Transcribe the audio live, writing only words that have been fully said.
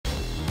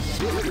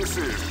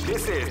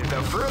This is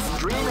the first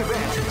dream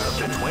event of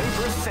the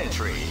 21st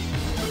century.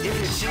 If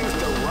you choose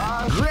the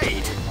wrong,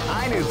 great!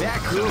 I knew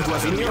that groove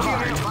was in your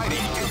heart. Fighting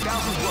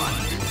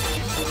 2001.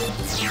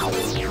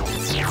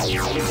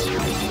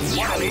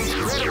 What an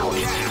incredible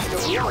cast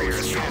of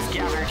warriors has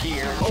gathered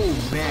here. Oh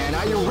man,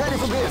 are you ready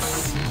for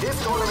this? This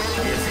tournament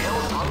is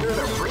held under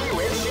the free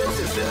ratio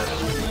system.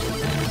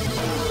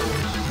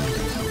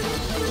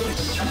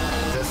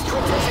 The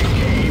strategic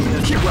game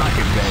is... Keep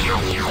rocking,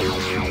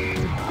 baby.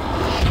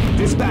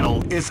 This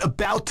battle is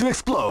about to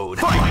explode.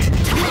 Fight!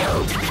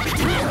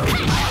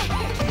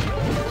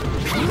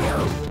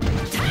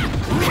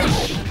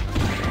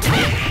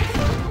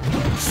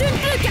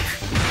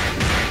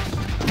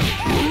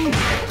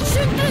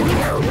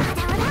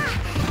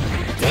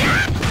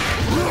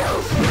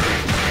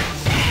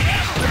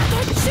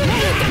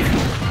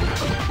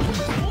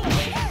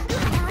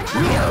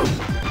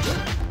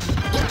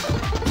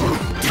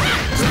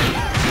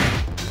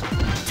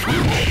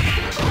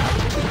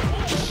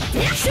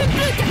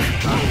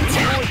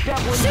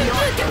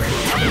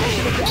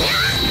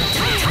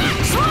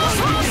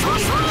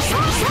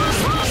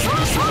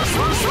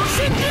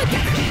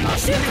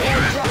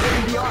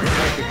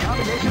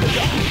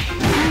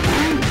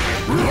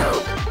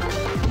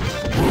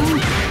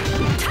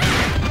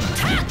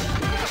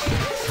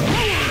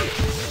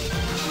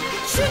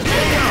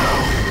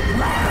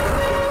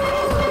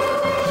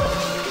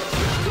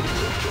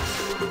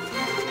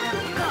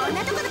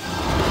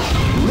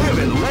 Live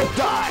and let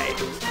die.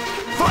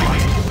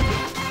 Fight!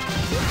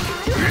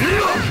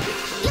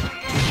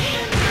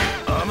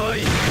 Amai.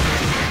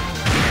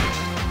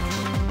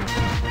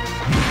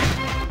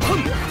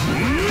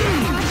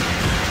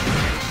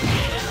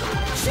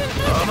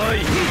 Amai.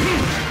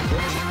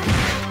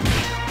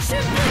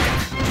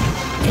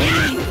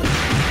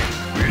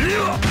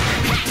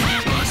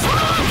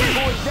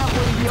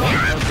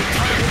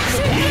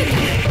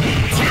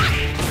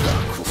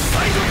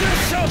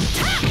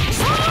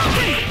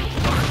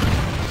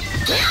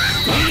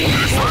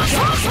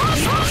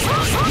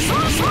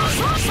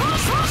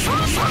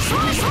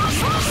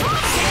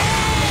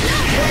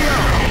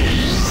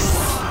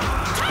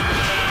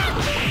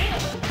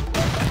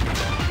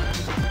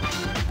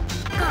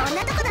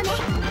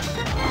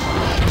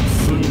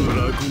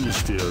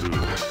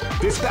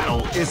 This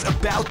battle is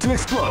about to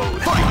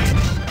explode. Fight!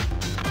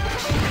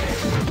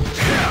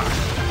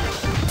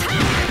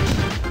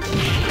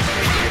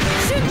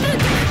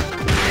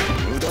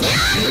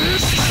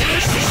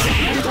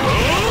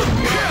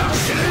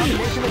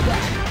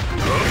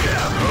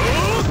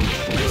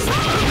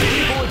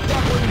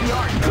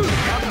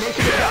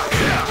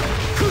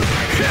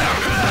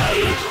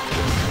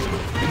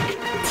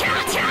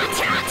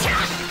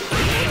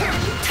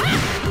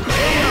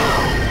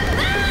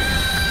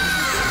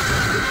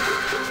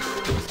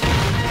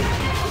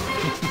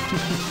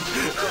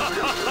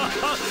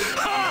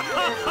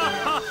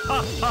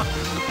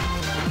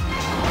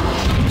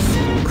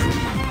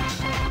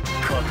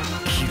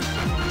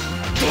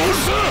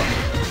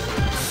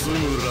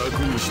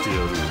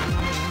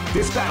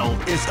 This battle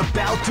is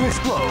about to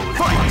explode.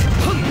 Fight!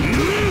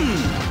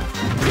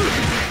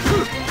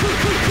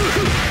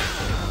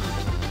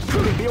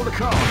 Couldn't feel the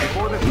call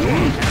before the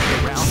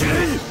round.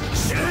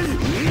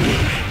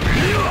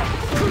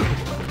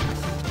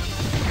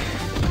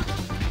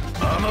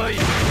 Amai.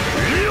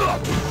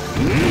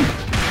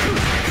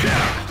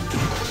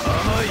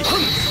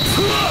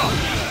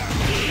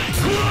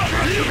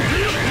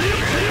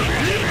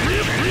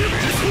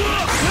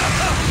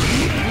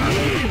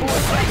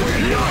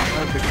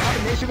 The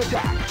combination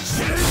attack.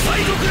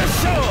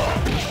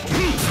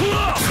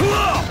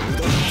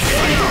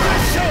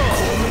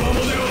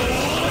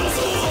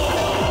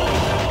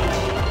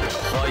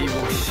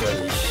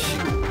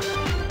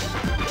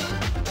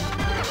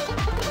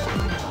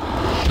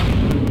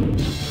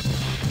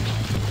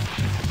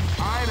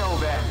 I know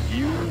that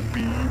you'll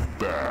be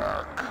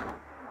back.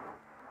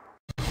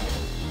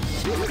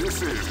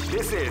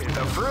 This is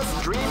the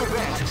first dream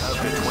event of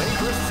the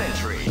 21st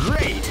century.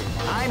 Great!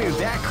 I knew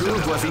that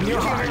groove was in your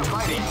heart.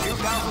 Fighting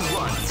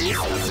 2001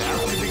 is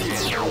about to begin.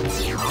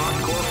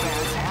 Hardcore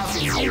fans have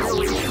been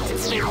eagerly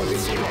anticipating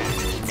this event,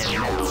 and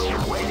now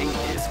the waiting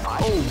is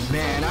final. Oh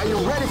man, are you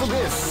ready for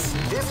this?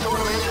 This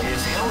tournament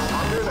is held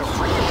under the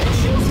free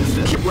ratio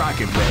system. Keep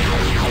rocking, baby.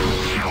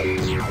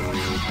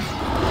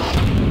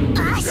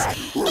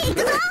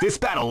 This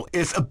battle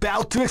is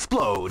about to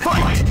explode.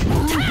 Fight!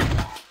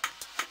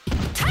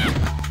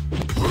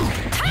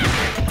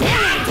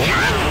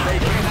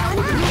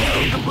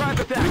 Surprise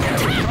attack at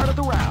the start of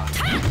the round.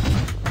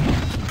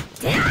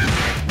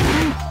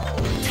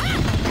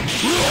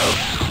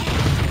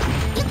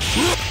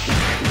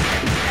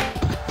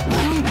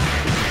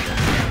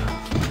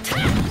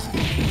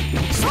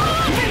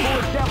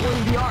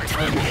 Definitely the art of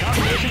the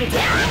combination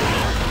attack.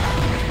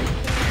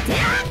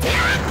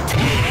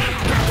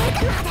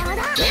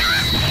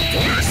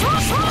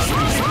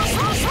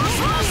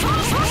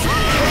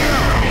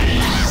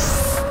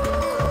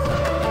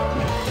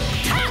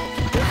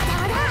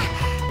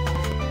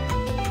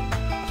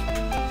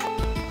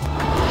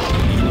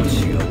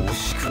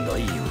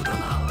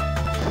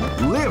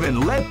 Live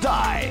and let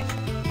die.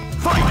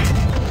 Fight!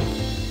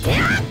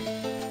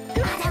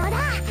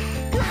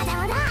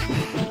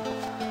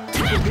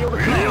 You can feel the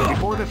calm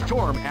before the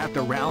storm as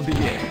the round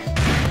begins.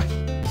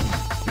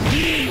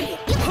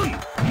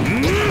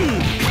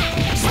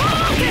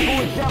 People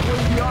is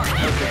definitely the art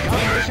of the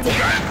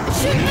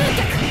competition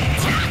is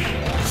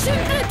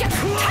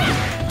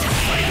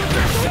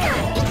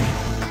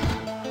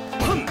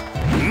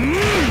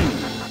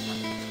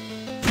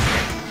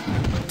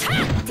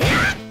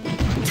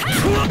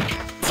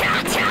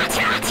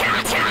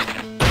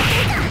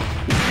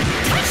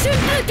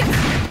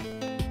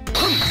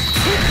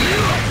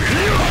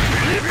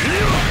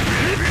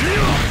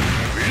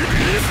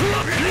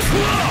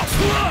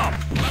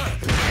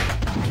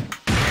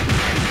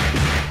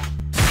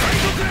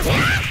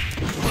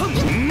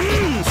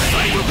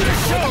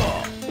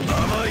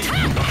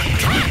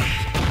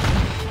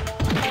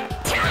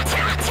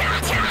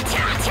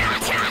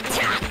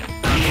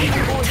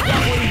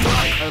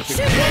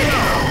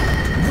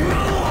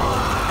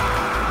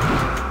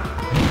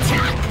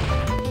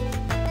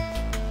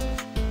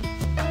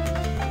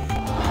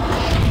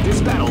This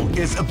battle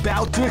is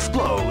about to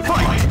explode.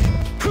 Fight!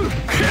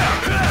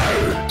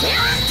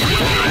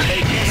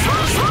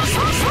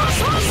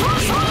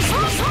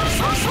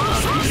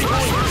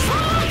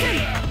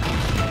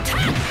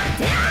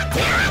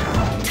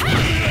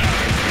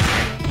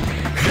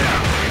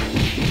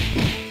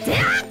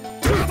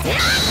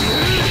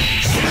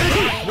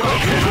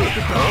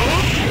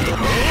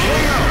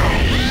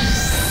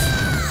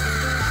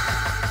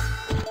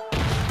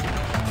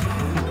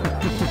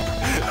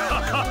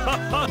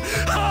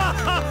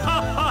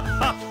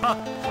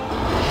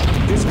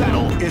 This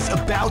battle is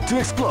about to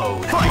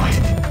explode. Fight!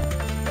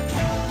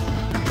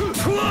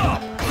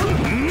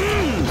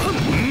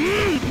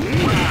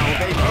 Wow,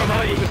 they came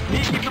out with a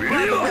sneaky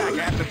surprise attack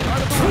at the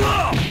start of the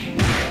round.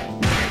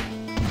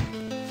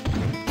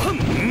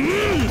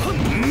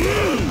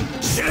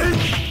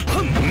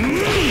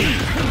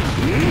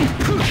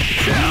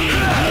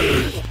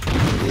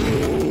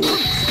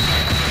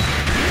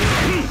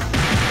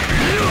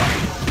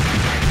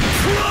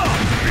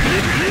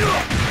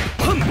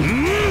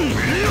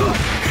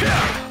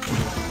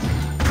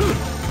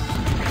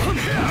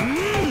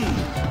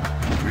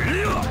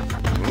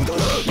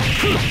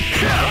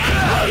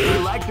 You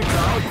like the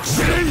crowd?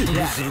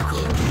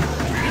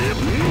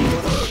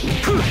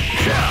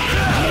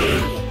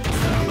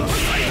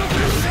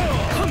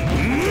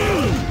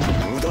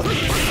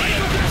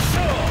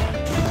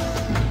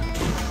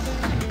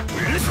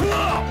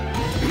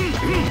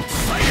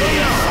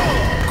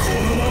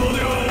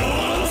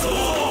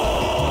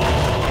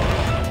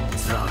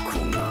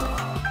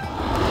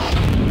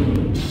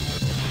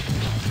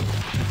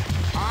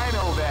 I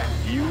know that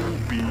you'll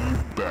be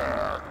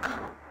back.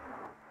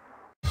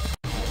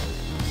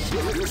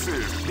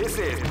 This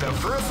is the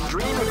first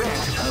dream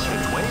event of the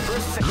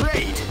 21st century.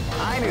 Great!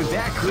 I knew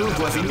that groove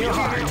was in your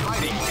heart.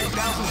 Fighting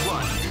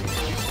 2001.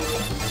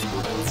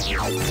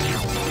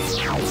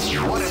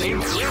 What an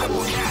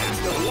incredible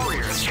cast of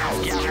warriors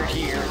has gathered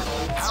here.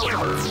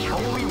 However,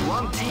 only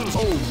one team.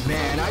 Oh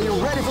man, are you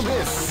ready for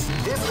this?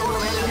 This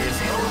tournament is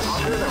held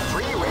under the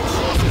free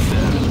ratio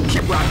system.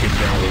 Keep rocking,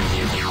 fellas.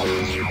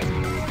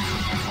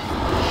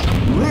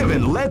 Live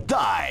and let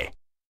die.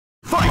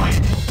 Fight!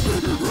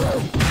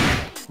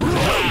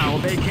 Wow,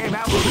 they came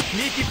out with a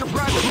sneaky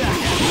surprise attack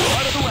at the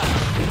start of the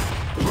round.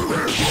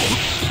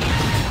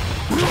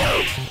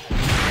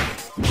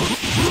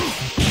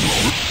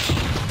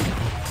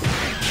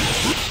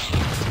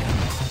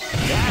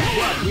 That's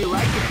what we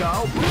like to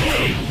call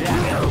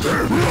damage.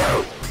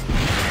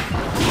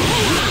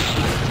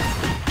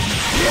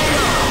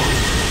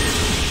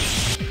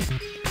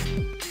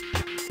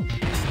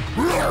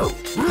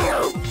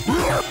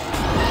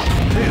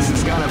 This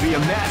is gonna be a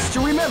match to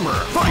remember.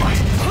 Fight!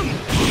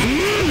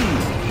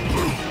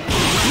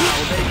 Wow,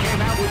 they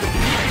came out with a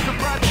sneaky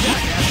surprise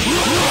attack at the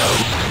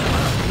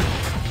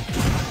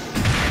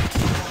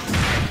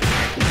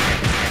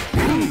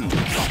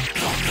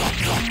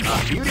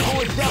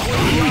beautiful is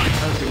definitely the art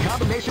of the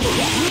combination of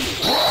that.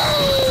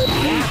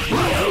 That's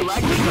what we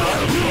like to know.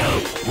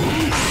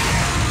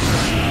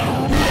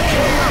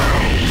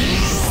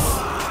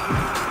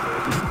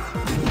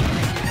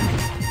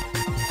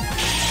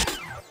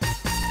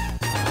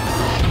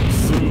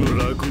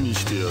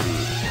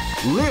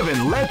 Live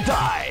and let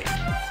die.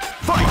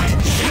 Fight!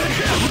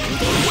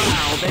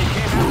 Wow, they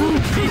came out with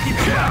a sneaky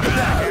surprise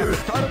attack at the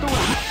start of the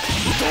round.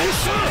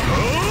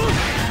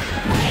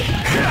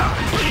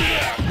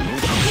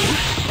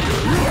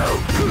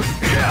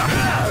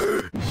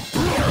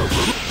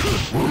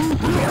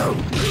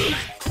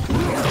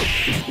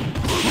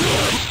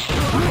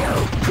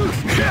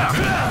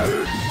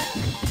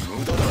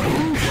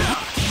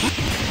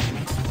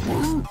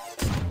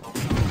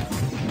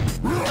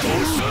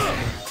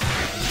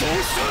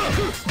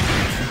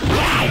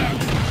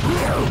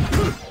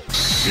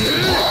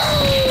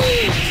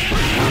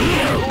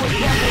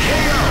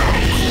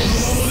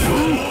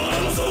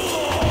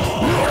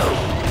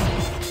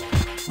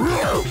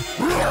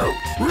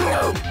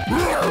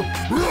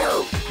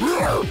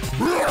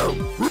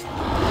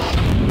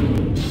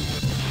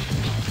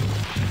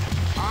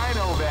 I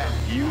know that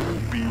you'll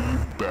be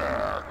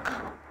back.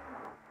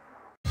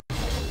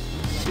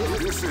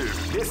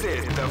 This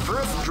is the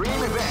first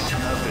dream event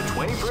of the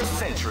 21st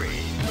century.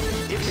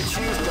 If you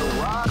choose the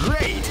wrong...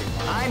 Great!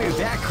 I knew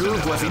that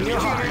groove was in your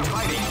heart.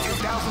 Fighting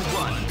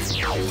 2001.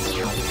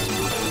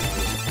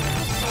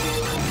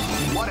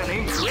 What an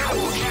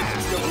incredible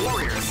cast of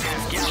warriors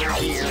has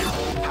gathered here.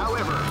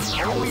 However,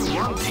 only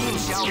one team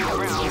shall be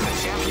crowned the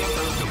champion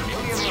of the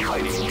Millionaire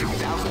Fighting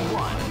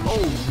 2001.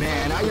 Oh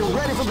man, are you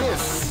ready for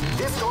this?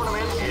 This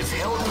tournament is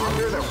held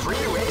under the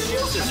free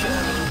ratio system.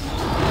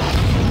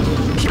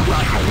 Keep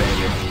rocking,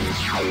 baby.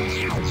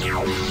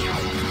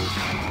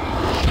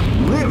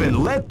 Live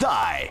and let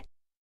die.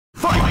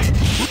 Fight!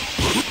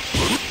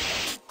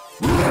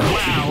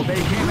 Wow, they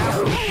came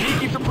out with a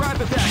sneaky surprise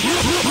attack.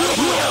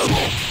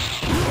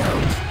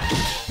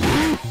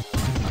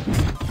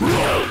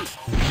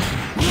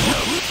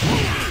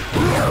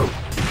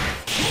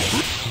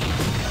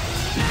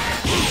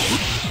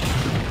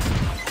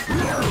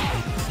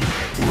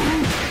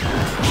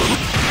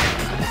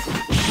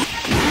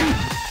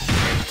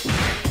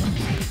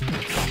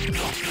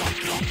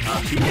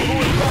 People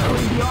are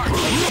battling the art of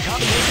the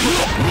combination.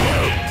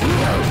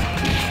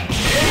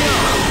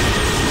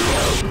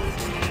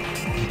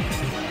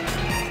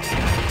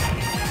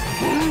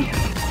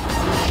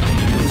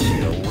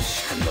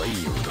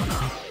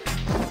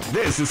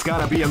 This is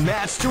gonna be a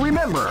match to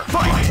remember.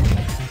 Fight!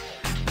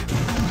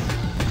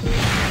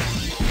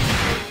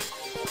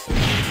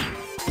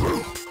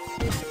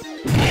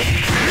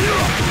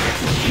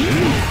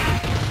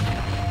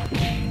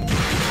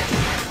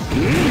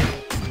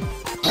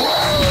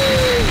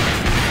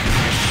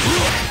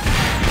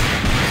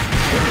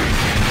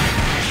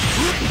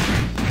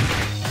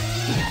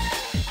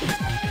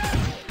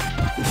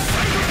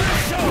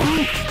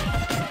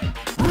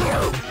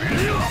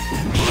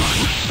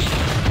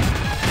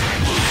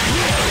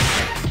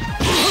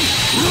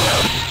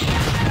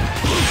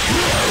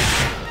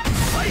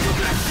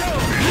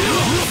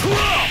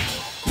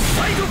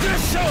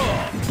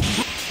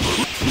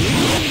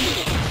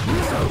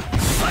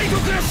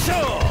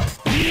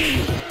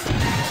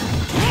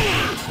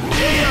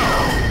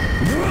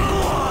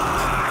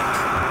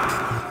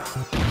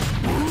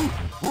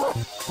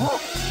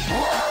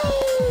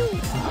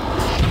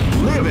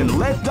 Live and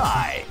let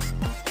die.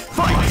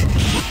 Fight!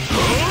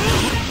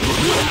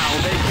 Now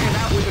they came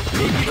out with a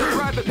sneaky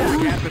surprise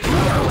attack at the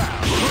top of the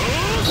round.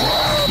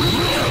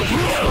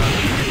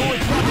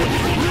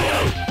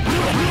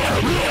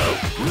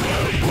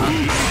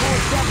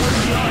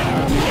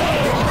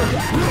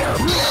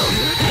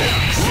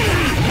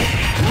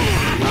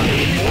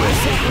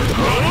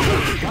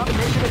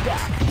 Combination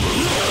attack.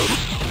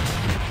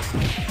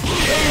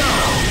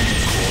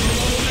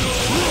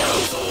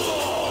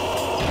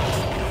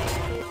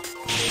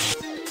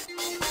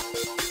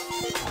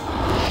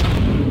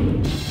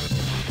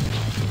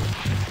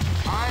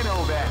 I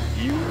know that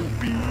you'll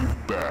be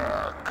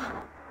back.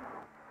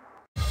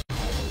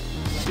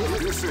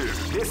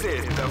 This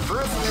is the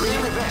first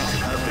dream event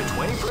of the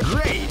 21st.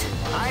 Great!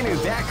 I knew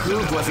that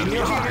groove was in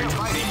your heart.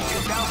 Fighting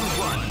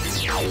 2001.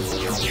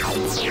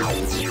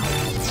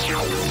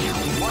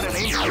 What an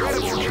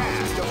incredible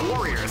cast of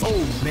warriors.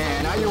 Oh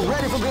man, are you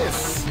ready for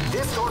this?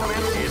 This tournament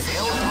is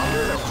held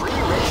under the free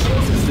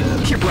ratio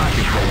system. Keep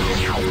rocking, baby.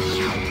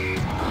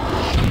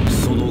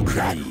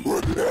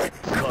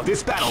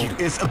 This battle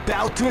is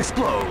about to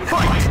explode.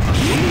 Fight!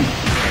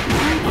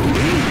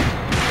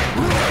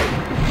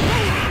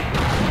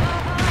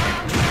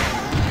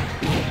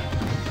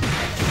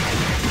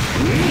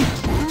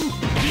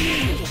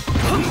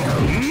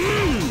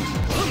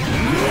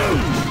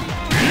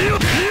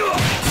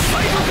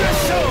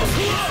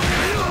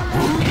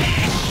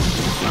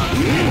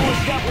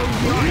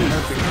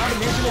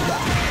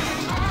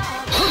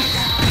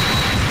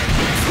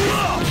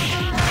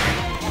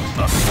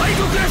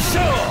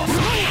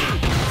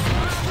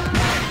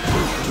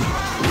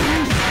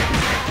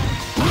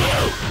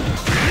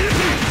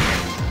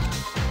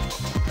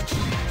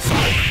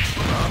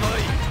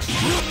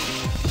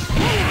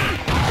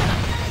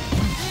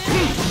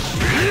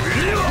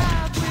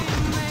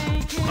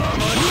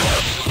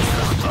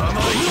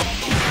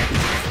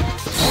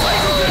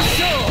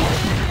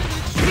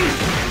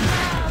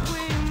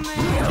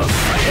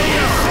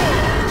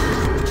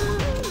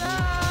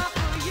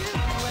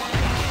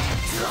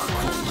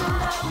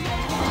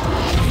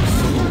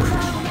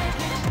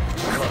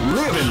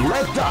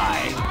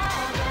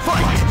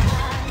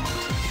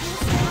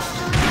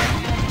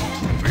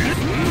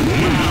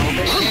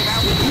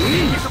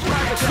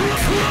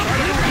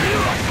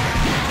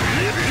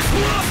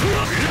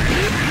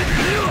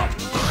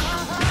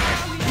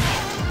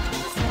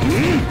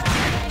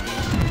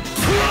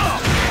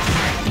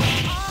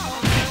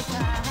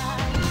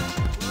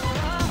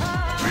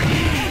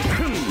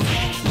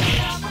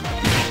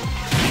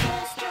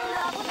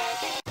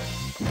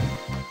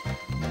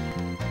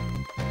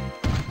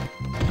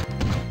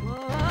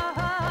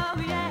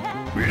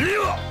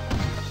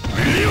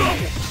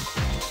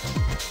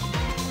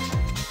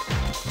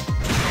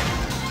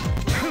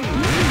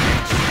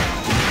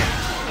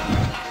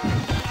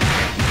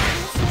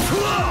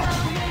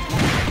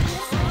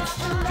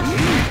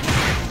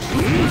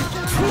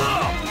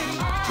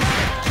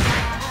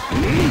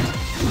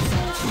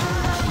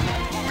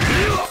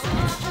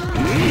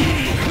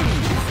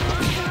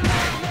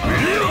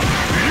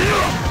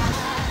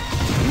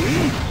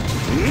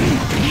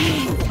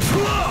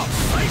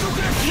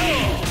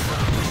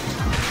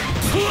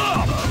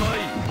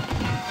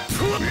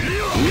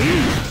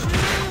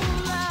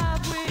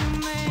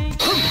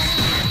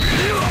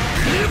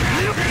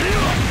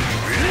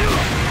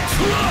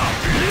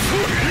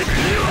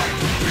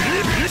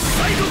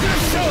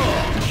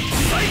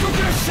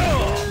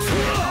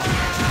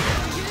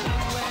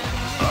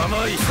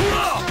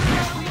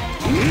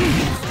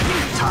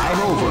 Time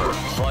over.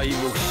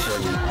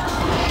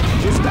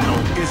 This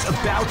battle is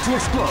about to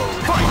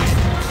explode. Fight!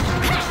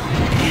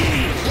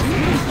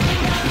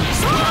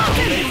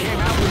 They came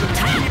out with a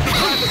tiny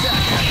surprise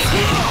attack.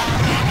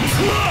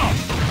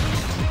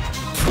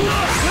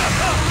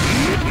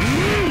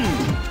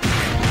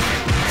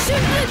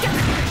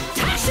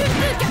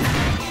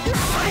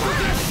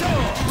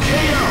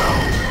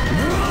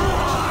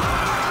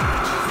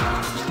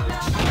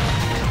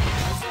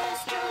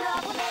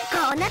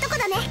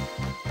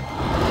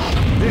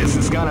 This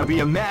is gonna be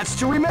a match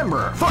to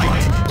remember.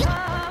 Fight!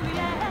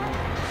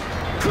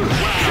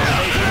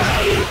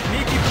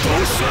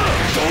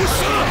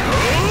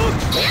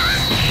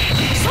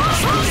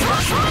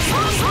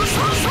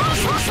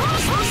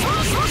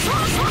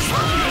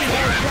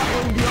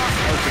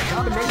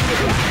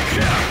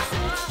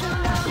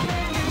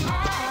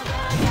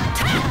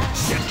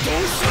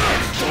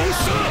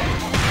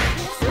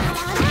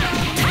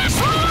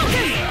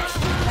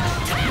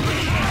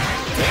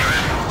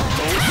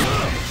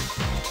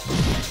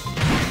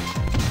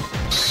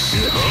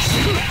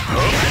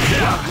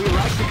 We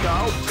like to go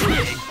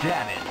big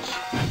damage.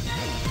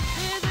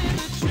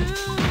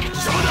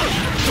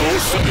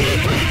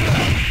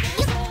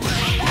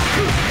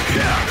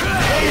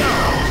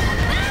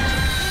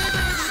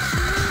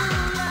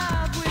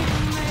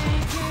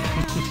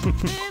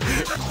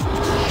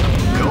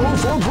 Go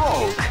for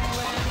broke.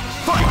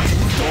 Fight!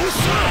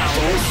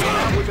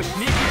 With a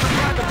sneaky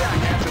surprise attack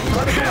after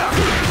running out.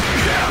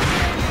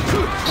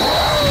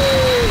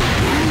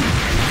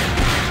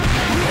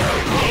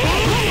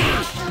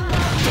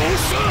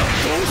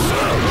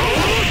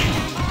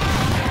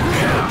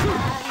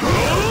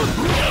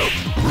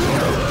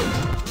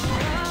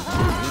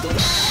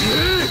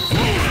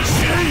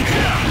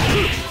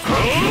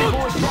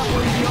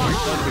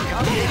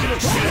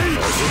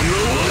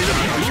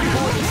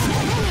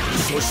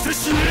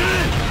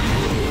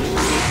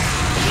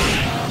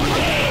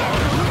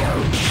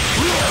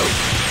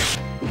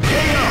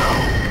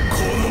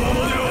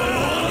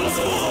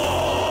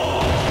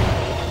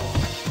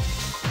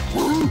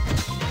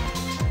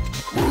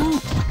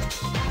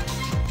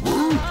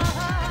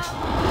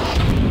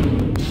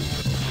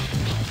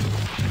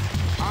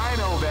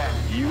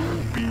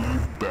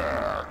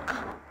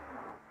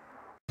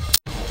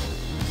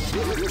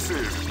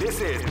 This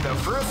is the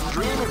first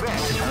dream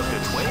event of the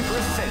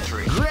 21st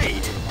century.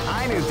 Great!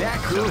 I knew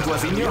that groove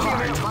was in your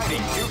heart.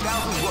 Fighting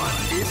 2001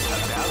 is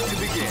about to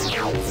begin.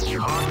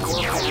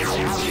 Hardcore fans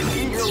have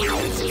been eagerly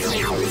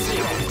anticipating this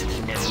event,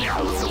 and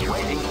now the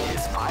waiting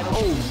is final.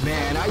 Oh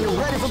man, are you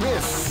ready for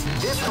this?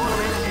 This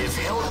tournament is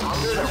held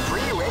under the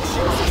free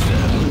ratio system.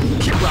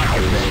 Keep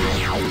rocking, baby.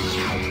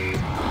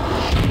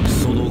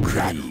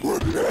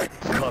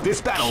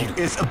 This battle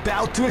is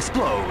about to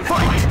explode.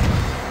 Fight!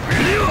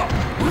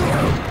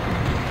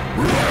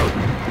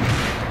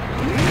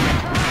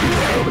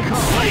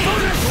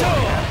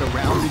 Let the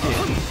round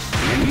begin.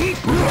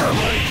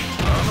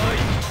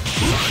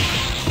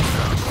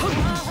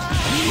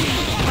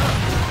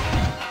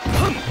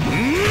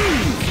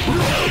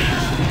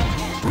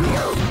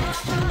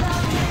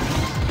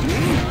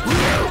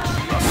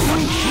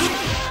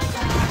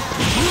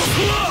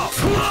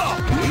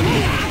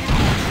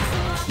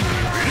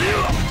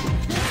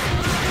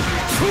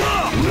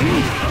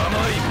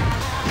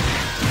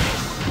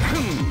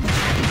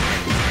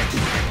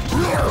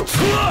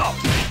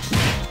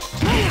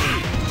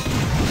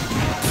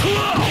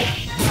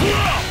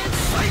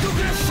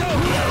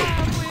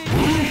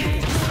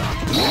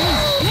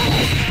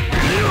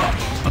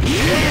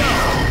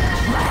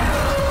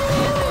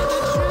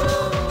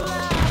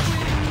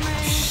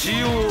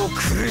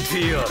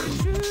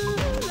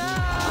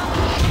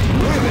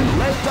 Live and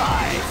let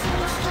die.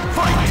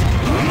 Fight!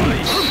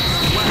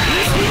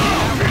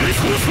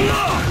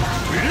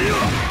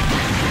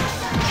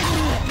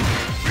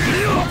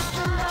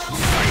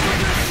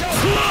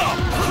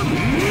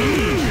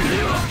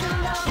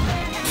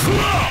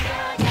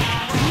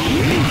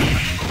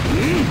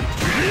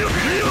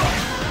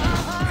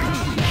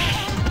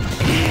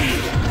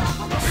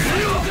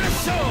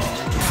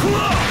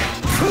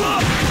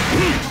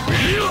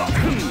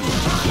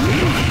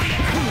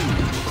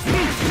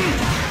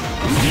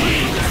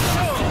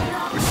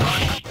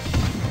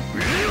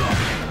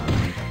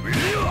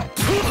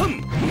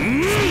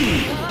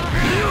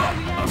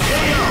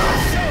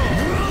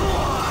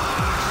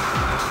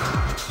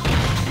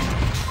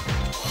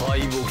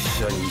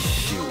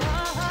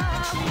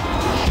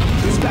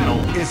 This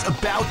battle is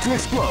about to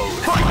explode.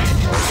 Fight!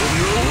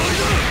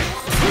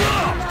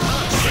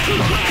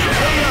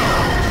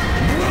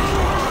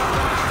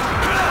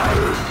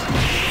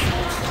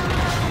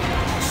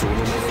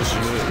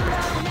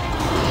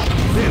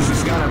 This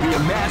is gonna be a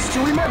match to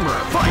remember.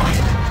 Fight!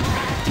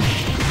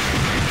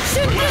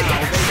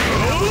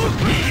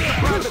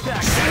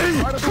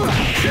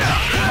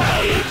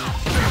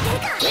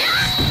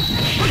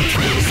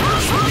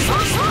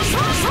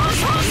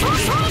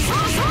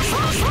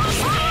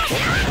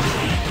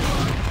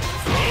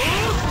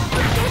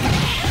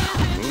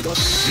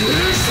 This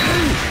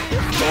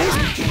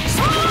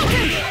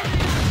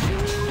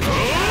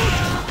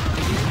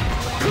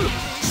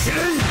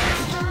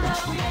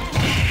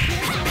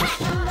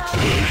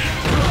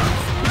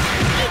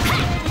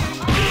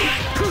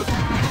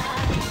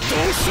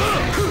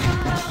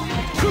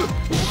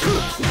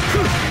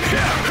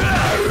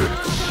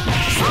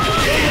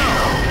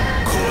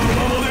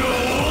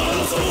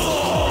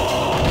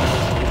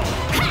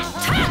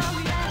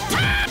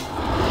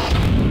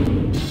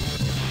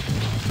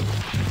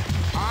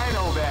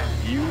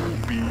you'll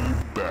be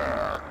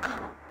back.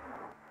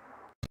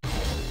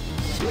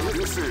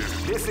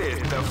 This is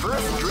the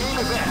first dream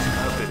event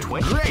of the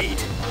 20.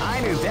 Great!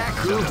 I knew that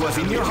groove was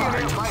in your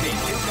heart. Fighting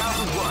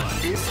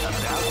 2001 is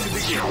about to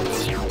begin.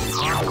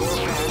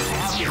 Hardcore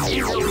fans have been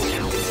eagerly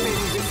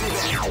anticipating this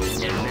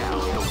event, and now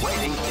the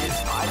waiting is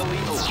finally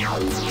over.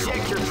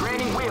 Check your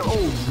training wheel.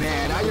 Oh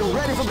man, are you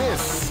ready for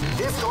this?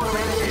 This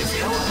tournament is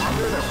held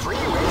under the free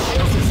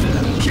ratio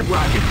system. Keep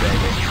rocking,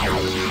 baby.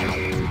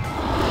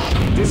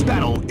 This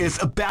battle is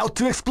about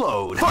to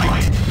explode.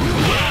 Fight!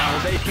 Wow,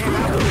 they came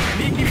out with a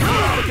sneaky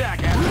power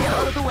attack at the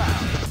start of the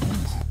round.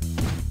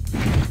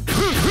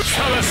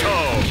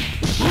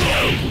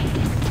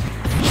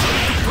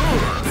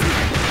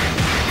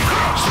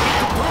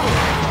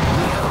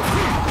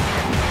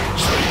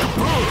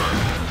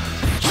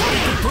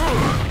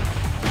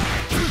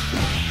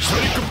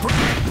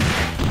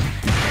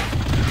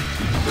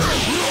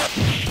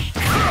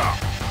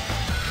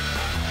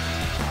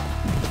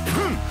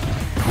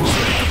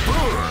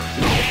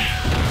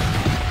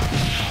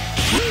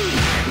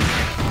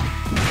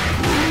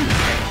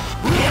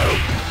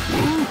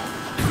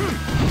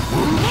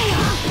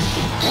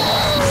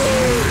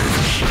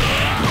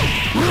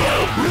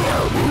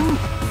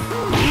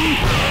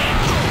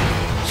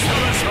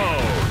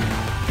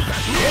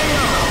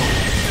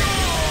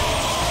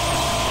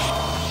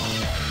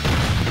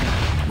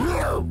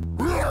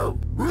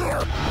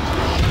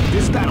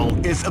 This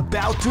battle is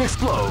about to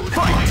explode.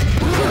 Fight!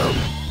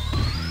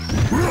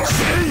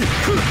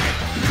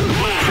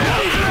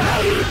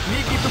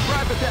 Sneaky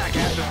surprise attack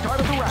at the start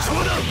of the round.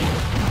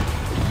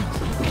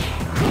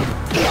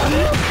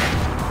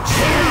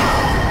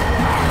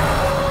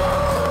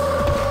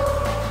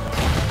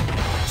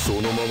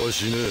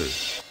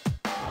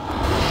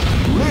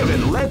 Live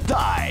and let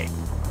die.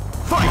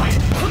 Fight!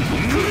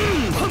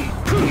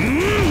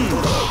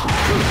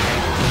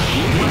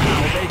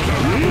 Wow, they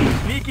came out with a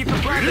sneaky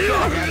surprise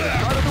attack at the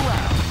start of the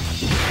round.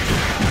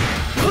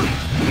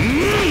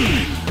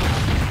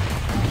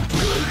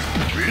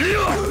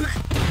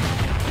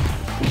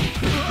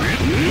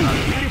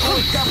 Beautiful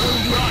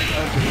shuffling the art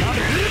of the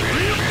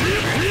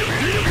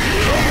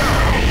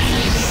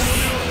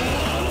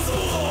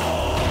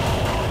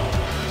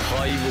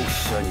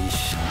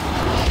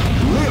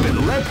Live and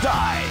let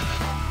die.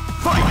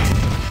 Fight!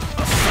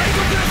 A side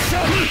dash!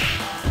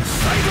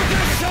 Side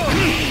dash!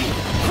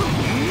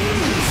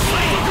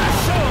 Side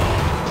dash!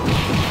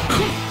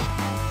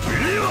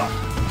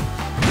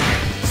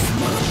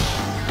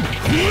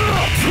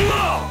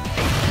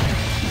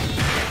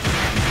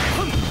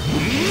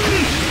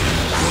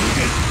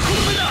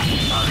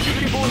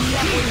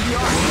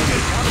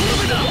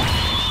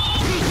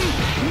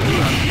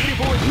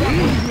 Beautiful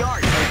shuffling the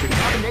art of the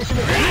combination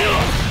of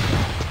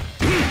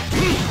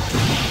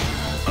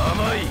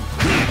Amai!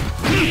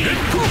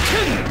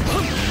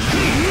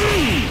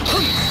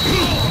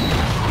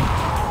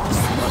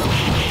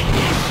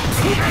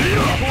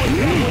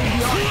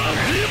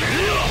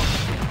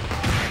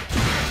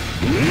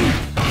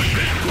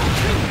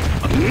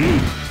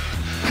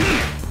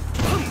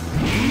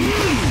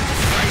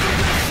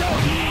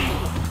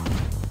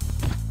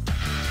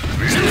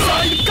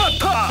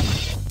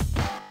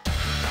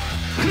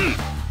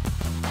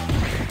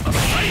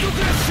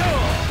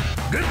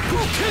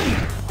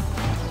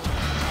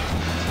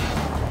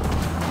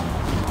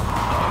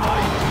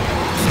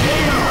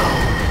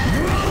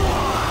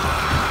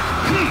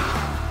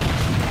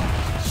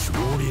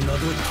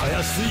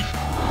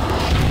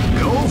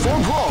 Go for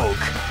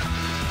broke!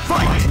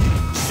 Fight!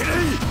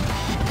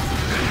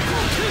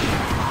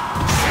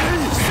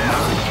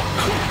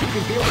 You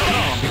can feel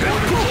calm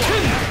before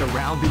the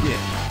round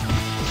begins.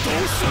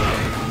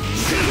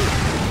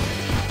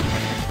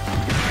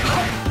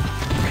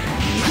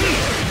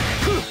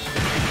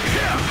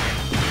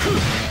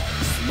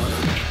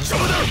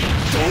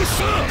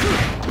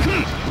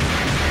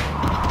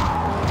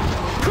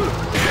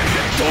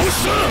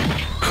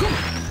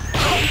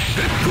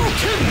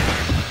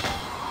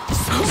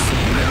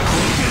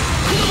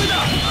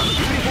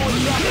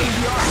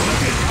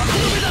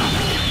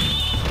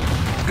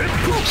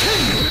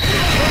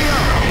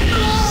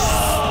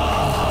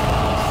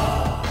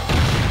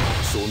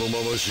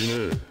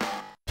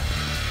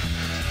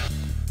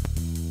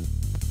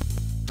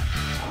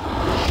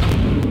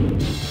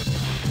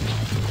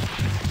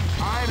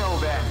 I know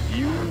that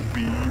you'll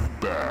be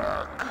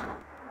back.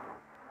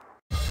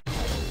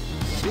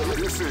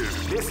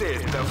 This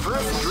is the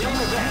first dream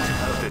event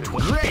of the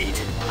 20.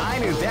 Great! I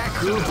knew that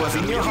groove was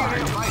in your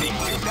heart. Fighting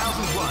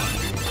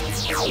 2001.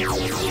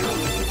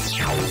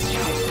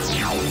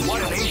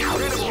 What an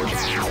incredible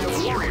cast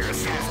of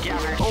warriors has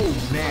gathered. Oh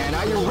man,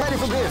 are you ready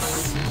for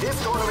this? This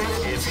tournament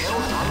is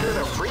held under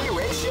the free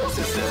ratio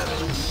system.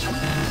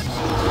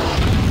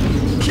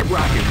 Keep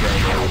rocking,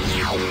 baby.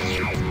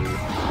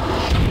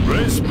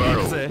 Race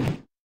battle.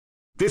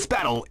 This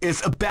battle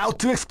is about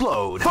to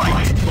explode.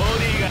 Fight!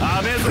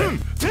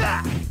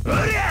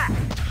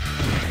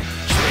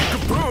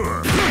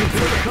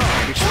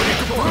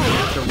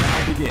 The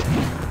round begins.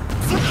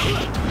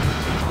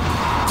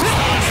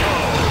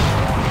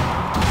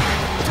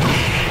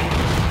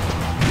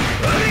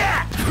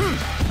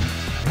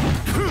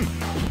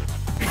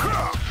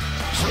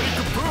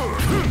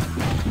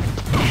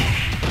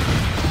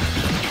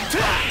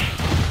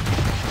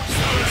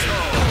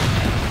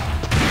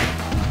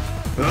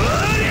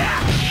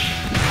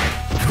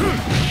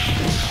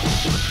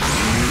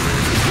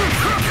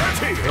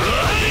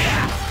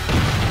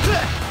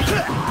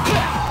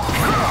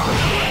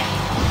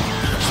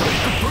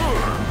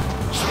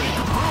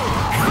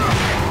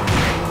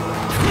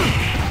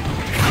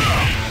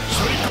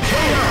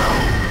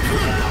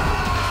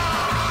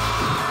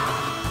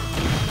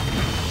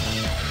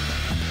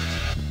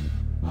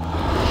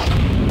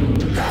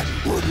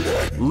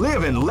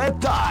 Live and let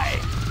die.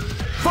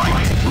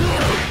 Fight!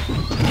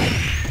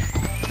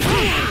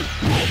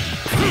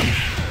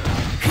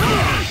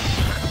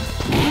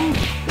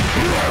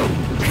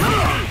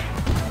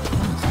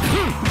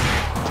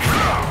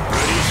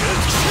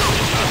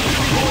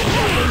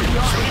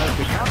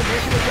 The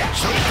combination attack.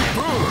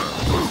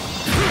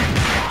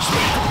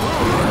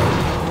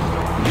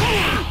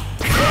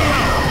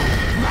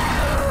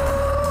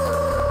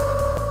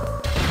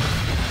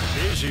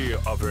 Easy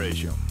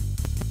operation.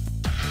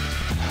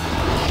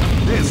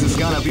 This is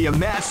gonna be a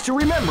match to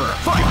remember.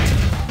 Fight!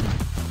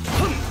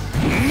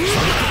 They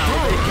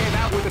came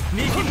out with a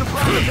sneaky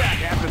surprise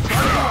attack after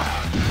starting the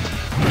round.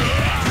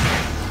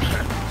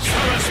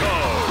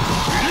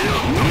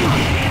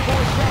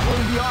 Boys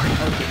tackling the art of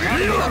the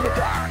combination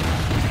attack.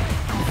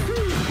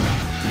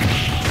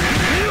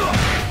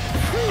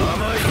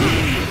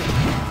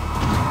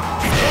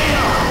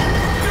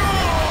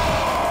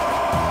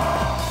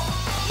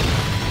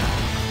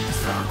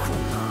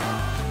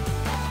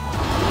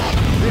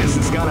 This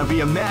is gonna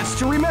be a match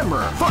to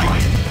remember.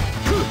 Fight!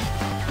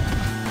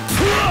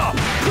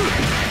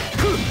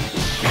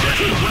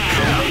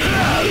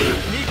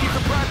 Sneaky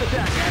surprise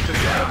attack at the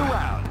start of the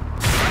round.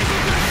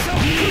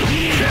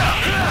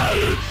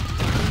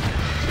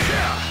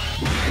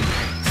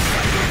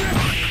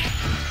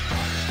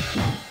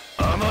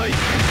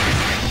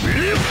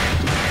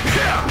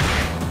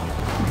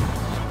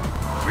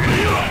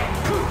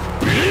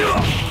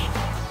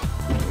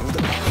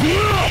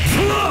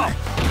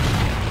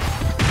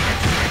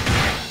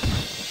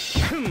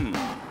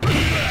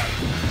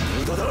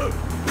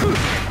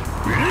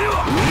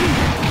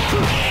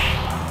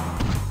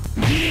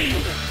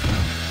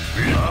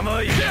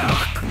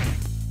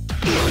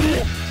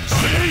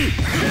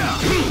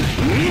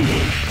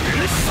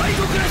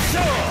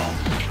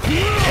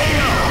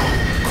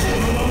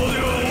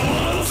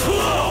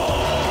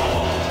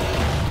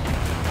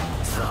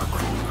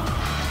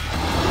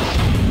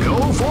 Go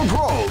for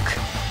broke.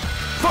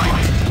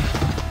 Fight!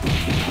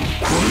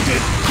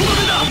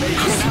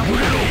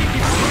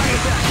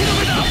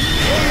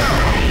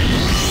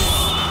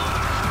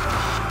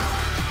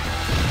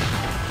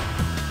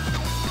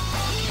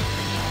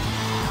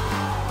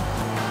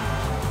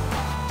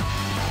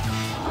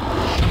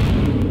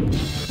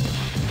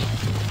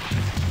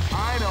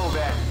 I know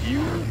that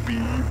you'll be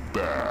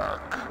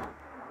back.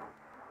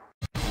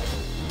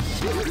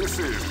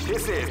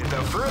 This is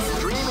the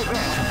first dream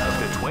event of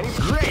the 20th.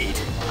 Great!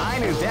 I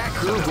knew that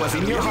groove was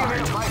in your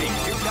heart. Fighting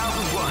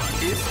 2001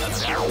 is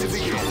about to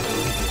begin.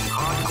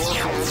 Hardcore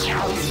fans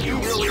have been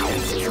eagerly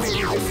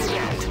anticipating this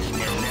event,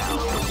 and now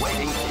the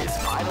waiting is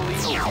finally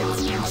over.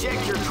 Check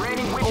your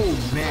training week. Oh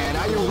man,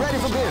 are you ready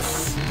for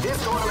this? This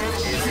tournament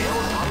is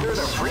held under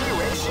the free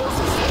ratio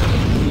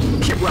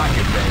system. Keep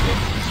rocking, baby.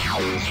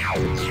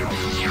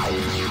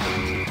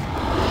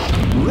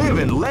 Live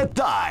and let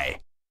die.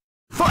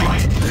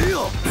 Fight!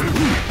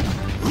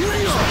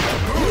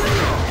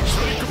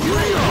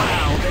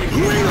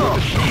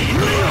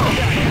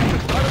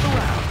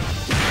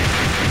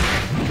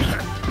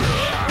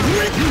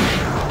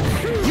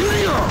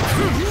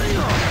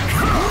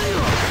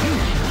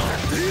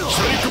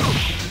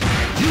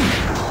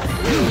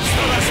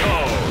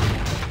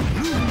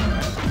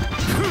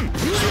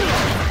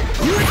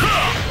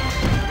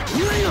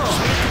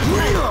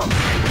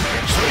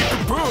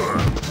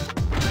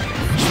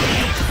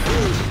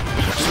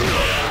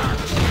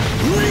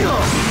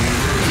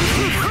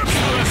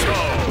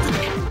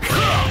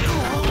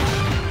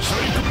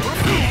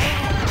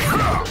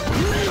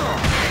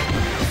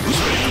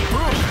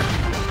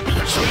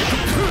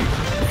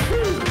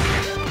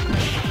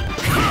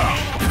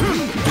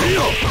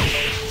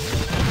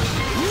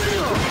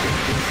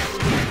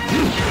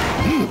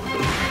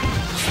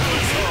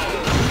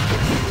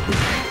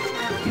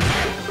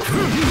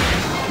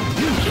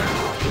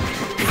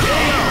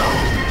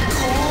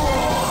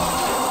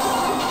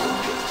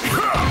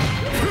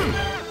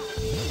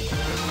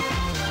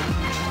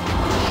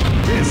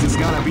 This is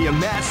gonna be a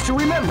match to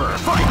remember.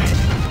 Fight!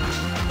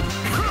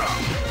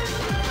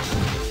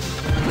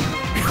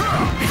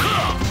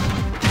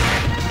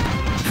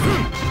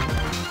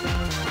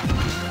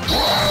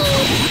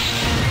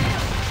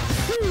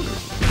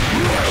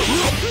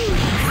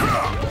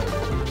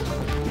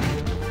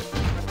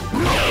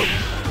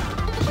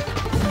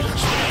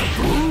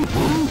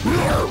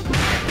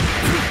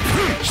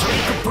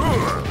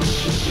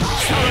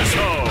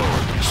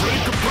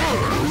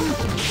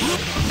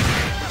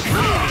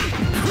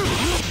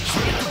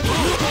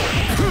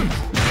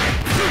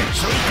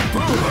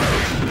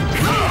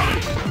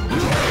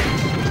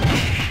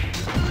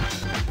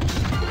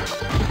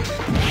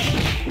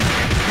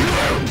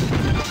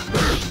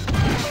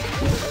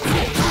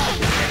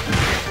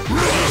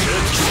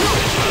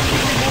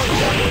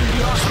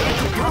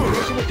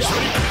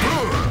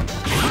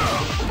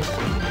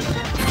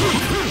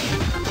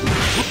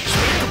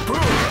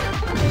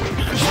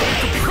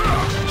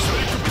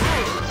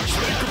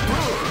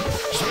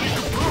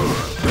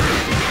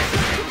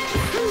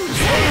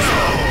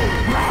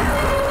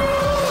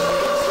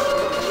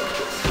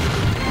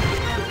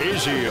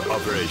 Easy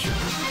operation.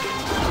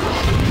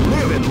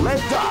 Live and let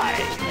die.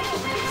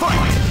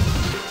 Fight!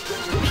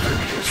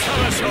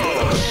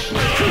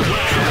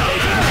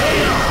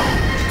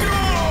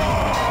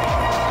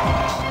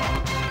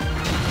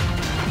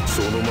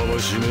 そのまま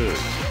死ね。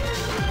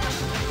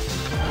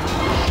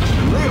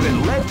 Live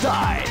and let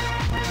die.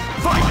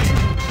 Fight!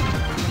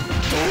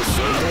 どうし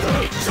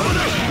た？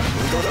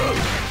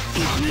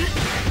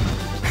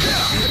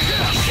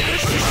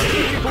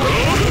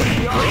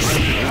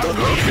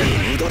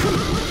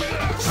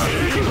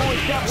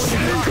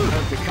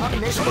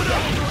邪魔だ。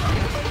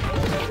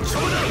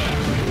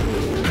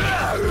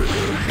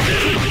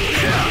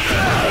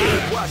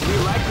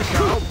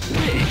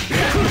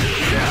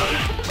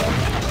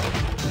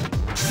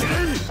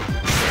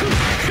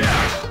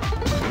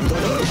無駄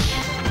だ。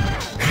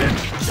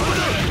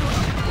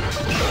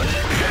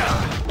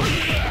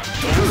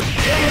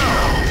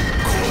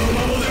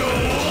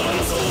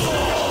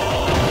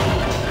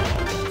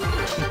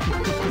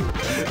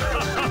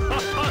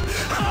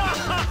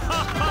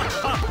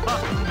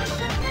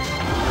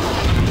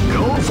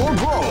 Go for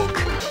broke.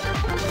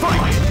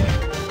 Fight!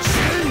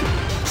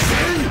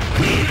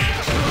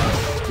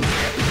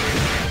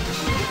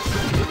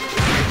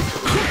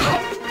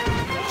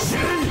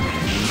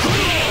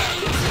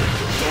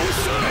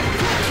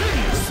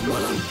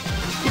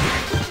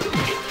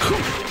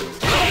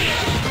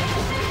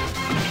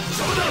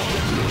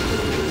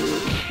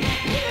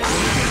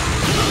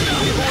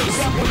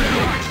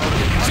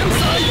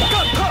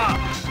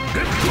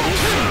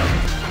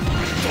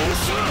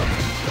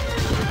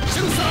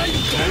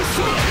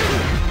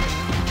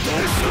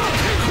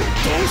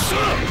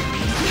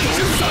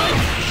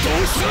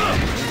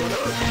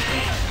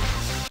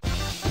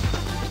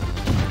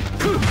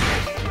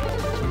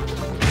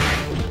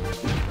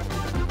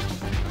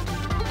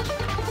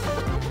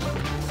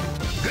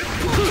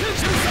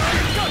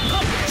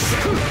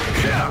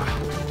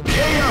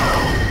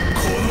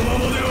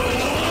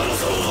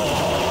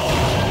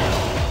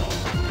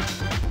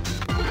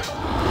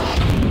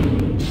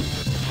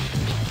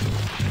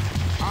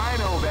 I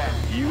know that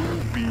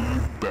you'll be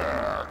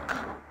back.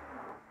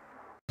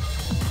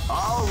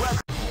 All right.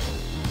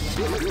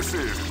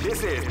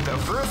 This is the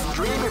first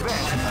dream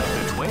event of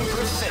the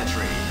 21st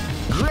century.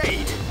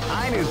 Great!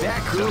 I knew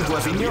that groove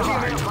was in your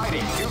heart.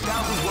 Fighting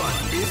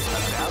 2001 is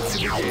about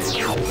to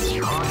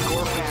begin.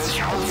 Hardcore fans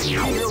are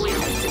eagerly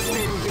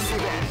anticipating this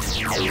event.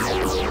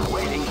 Their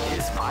waiting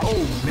is fine.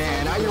 Oh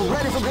man, are you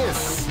ready for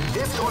this?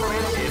 This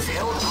tournament is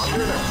held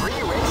under the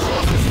free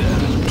ratio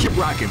system. Keep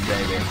rocking,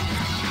 baby.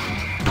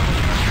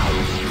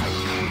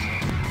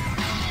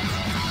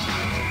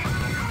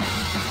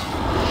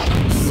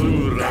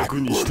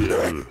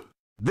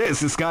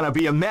 This is gonna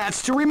be a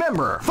match to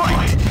remember.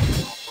 Fight!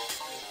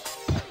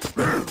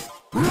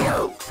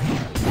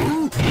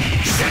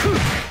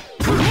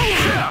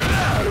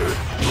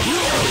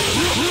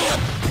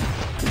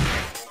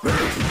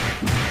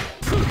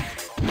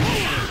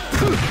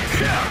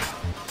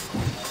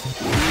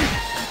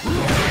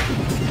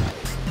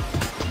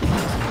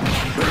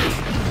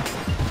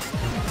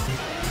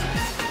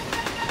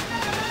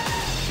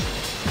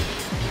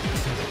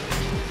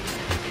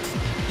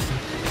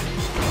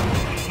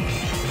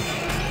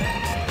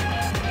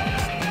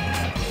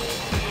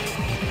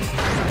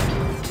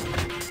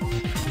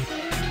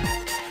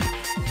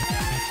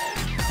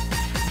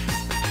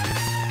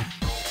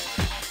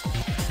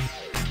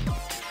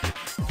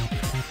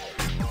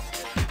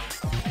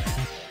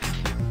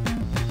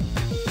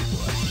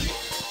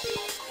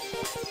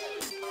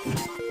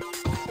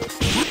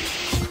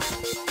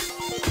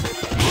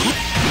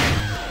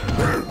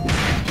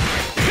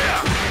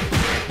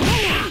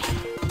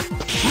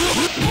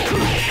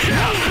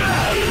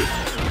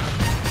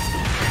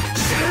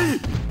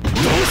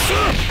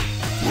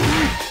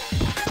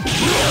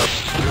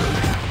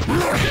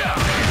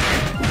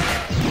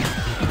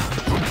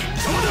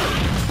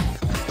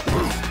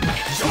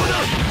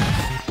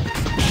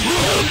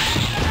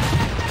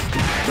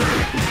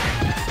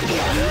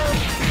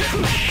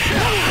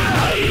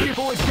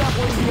 People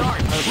extrapolating the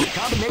art of the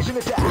combination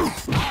attack.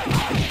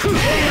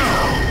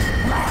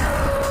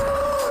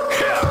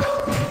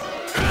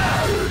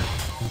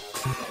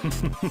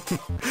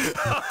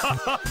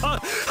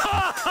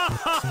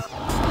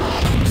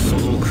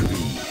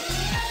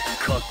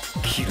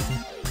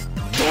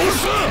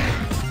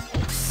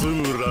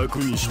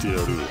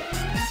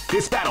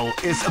 This battle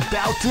is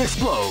about to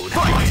explode.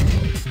 Fight!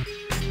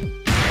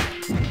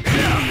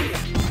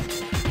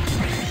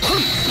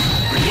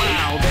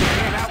 Wow, they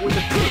came out with a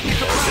good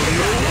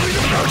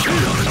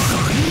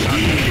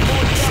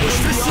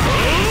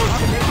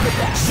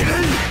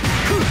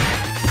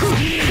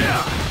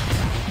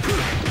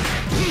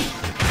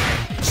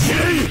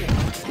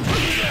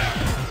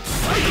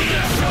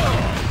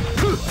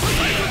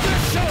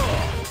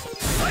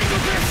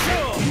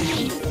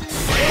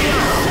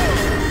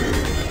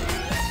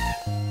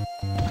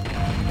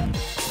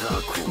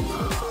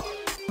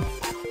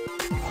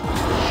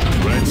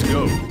Let's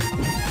go.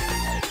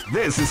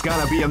 This is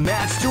gonna be a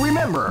match to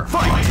remember.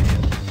 Fight!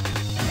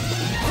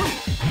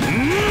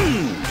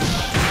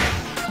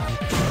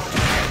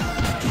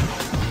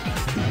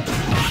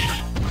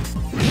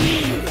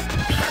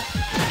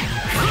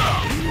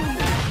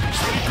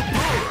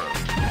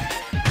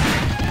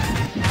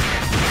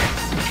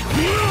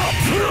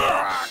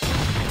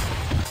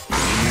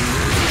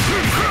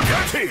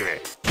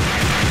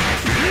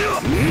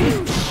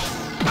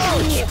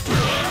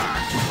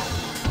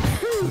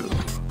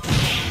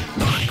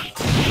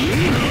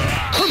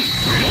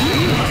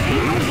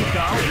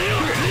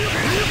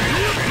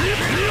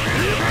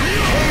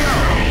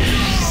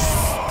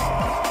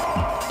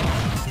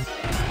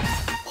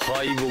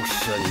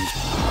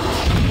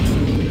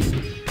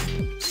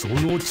 そ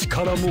の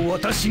力も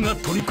私が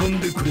取り込ん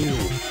でくれよ。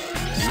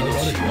下がれ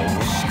が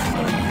欲しく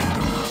ない。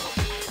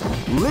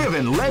 Live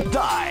and let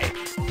die.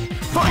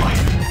 Fight!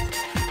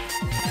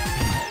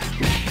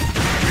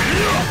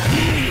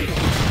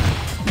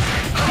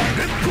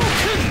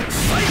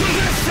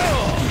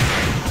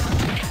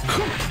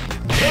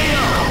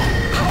 KO!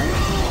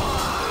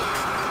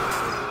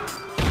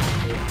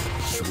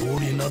 勝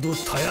利など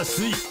たや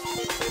すい。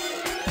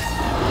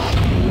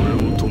俺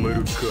を止め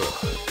るか。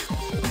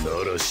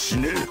なら死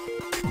ね。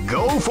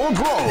 Go for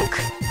broke!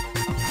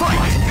 Fight!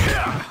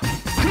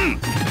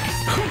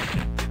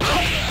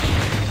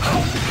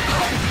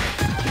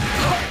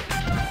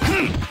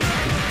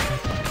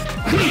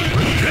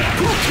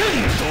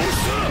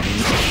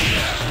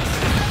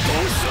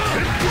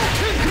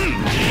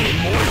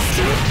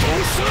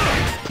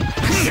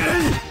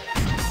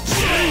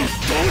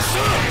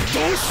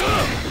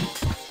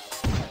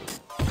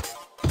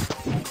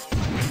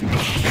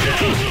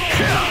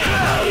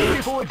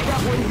 Before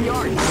definitely the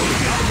art.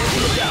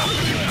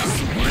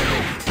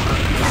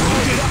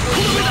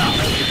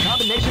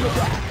 Combination of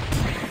that.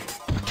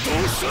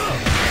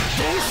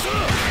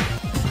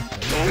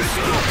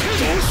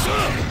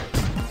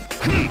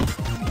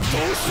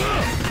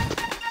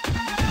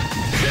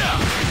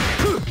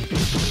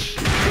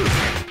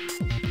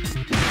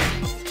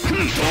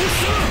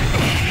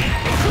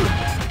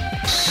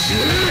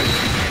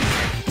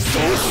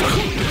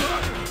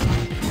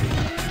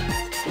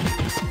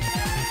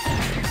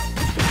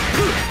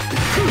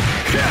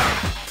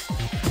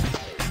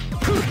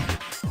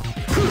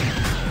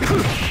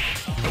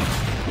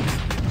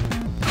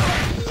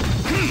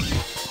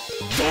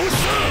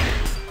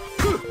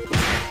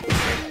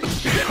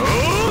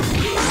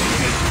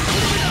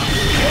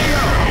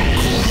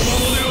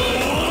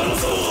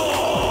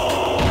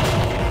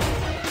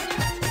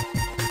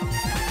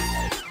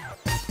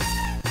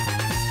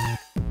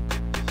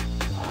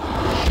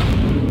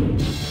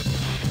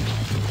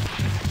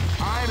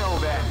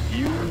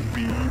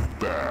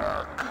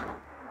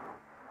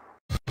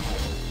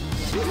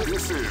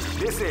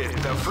 This is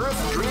the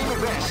first dream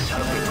event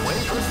of the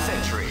 21st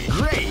century.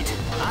 Great!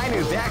 I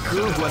knew that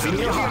groove was in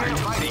your heart.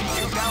 Fighting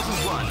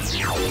 2001.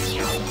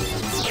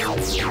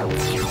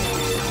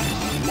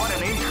 What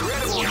an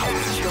incredible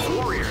cast of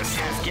warriors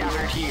has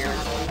gathered here.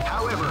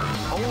 However,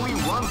 only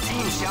one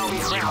team shall be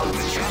crowned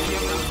the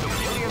champion of the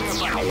Millionaire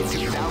Fighting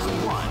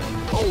 2001.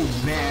 Oh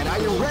man, are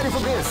you ready for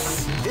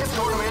this? This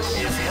tournament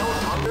is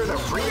held under the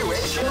free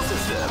ratio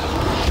system.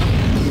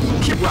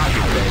 Keep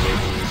rocking,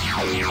 baby.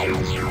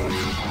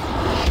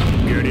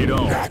 Get it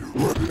on.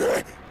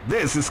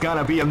 This is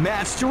gonna be a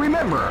match to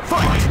remember.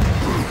 Fight!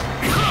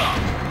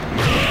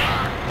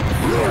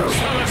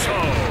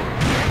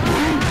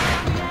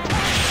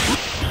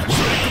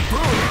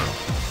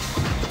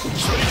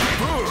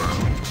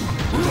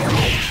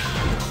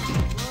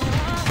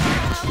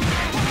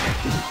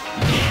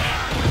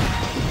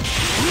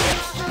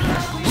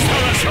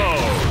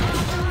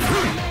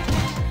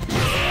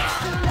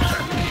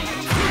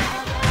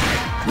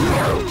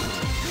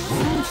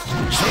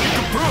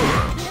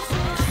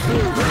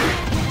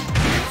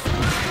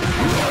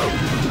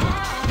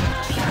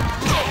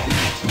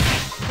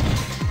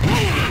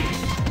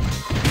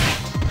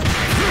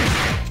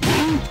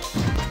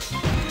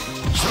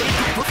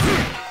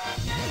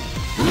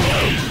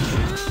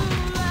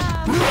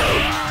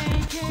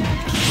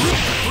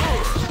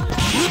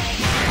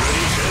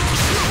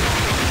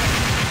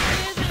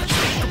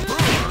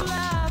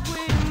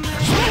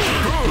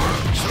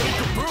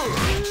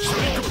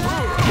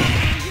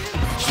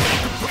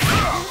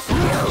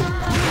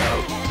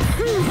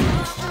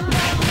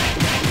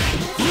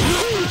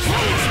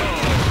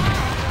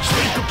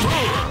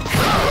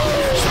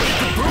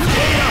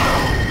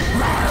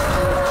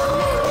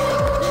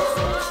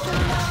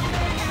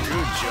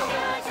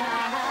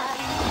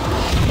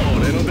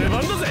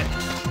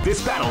 This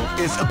battle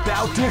is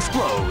about to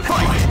explode.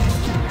 Fight!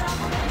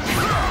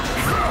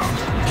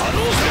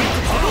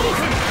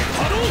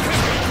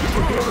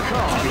 Prepare to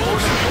come before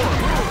the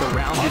storm as the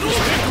round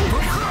begins.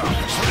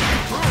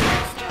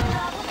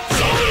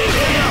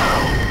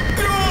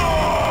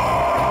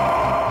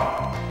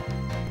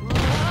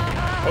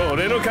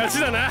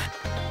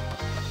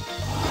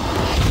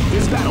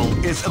 This battle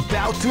is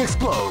about to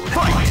explode.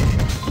 Fight!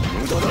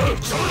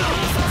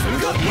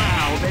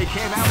 Wow, they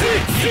came out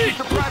with a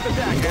surprise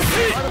attack at the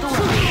start of the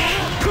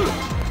round.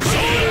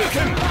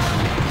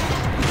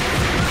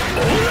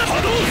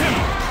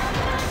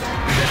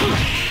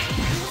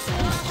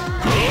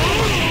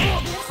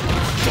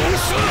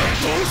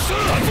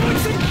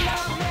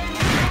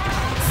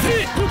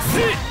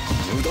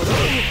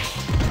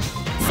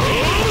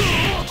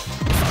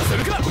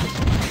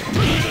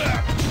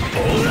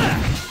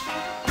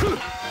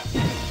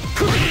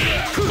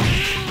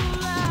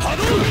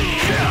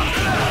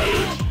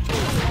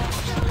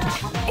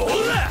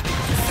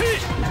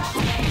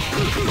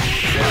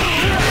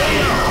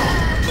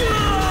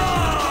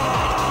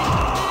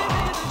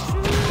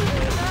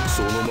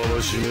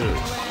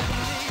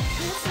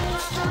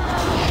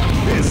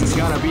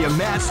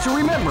 That's to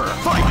remember.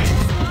 Fight!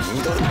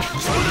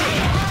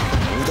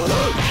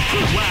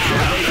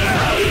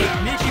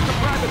 Sneaky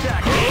surprise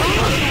attack.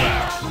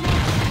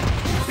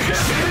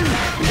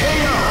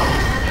 KO!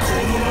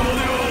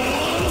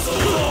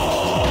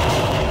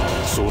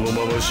 その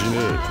まま死ね。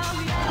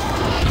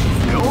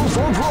 Go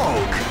for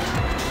broke.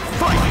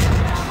 Fight!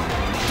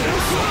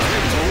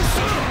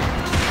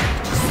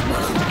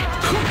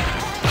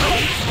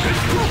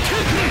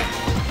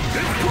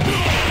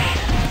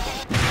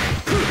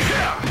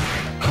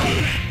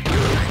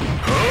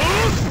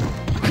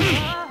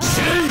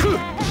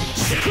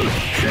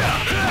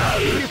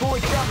 Before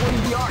exampling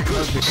the art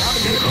of the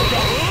combination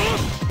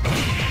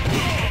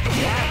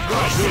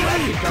that's going to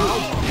let you go.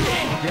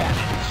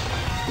 Damage.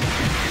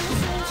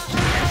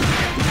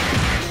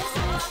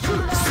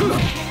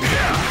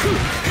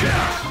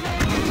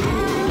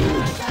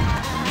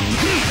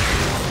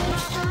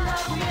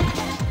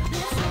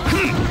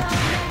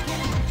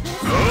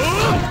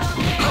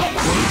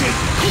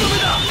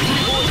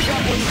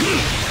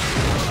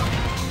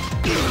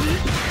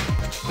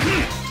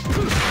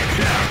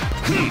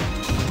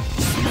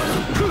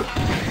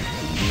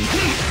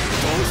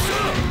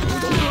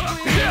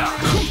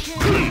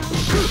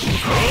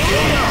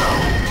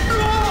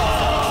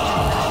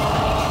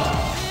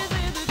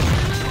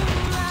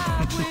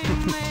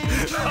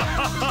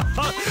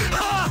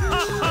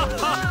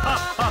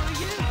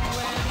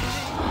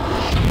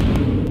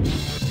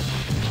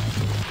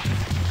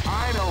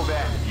 I know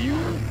that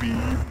you'll be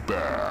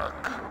back.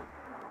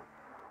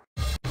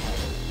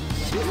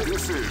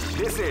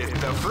 This is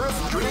the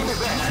first dream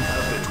event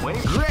of the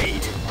 20.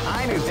 Great!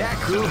 I knew that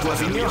groove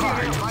was in your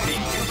heart.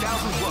 Fighting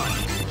 2001.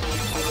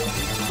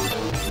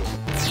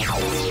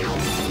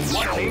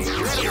 What an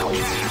incredible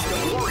cast of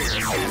warriors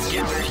has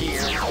gathered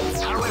here.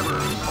 However,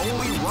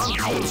 only one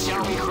team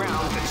shall be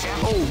crowned the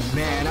champion. Oh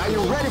man, are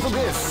you ready for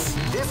this?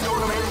 This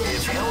tournament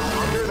is held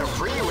under the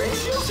free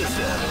ratio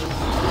system.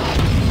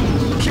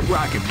 Keep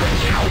rocking,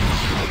 baby.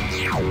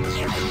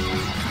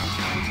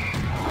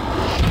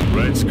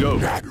 Let's go.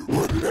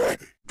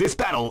 This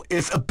battle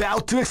is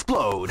about to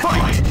explode.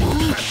 Fight!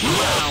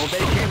 Wow, they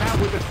came out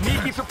with a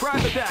sneaky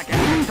surprise attack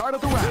at the start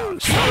of the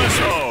round.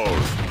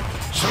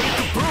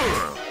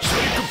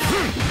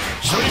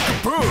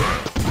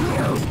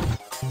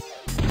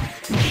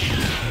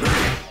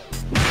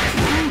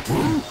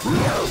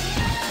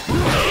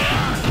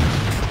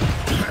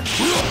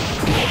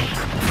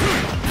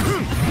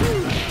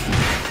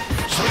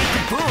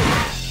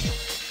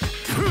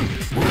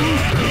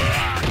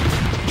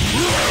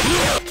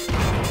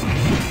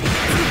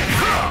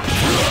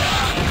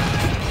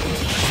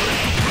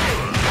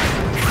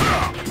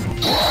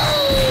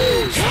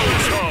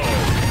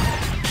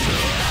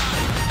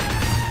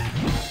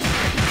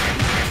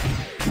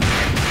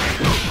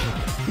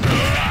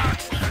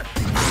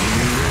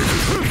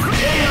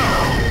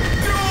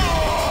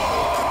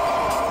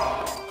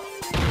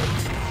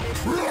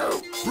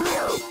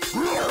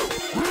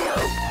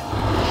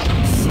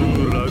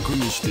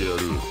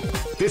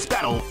 This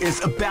battle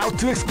is about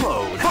to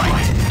explode. Fight!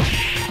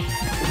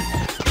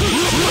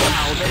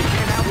 Wow, they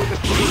came out with a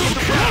sneaky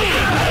surprise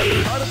at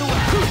the start of the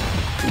round.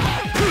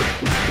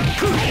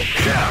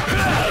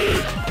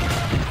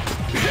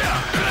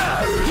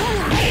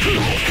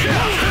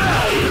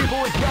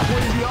 People is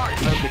definitely the art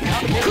of the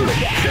combination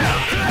attack.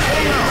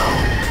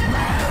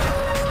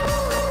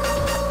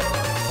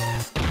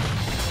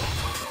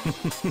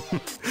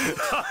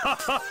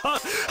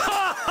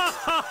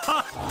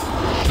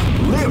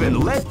 Live and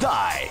let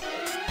die.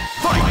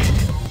 Fight!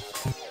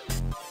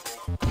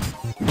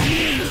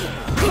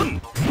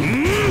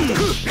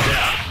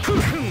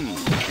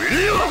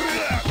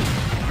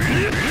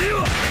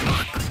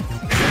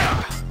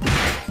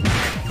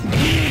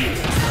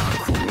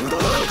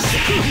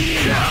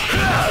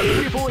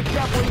 People is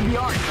definitely the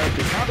art of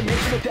the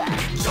combination attack.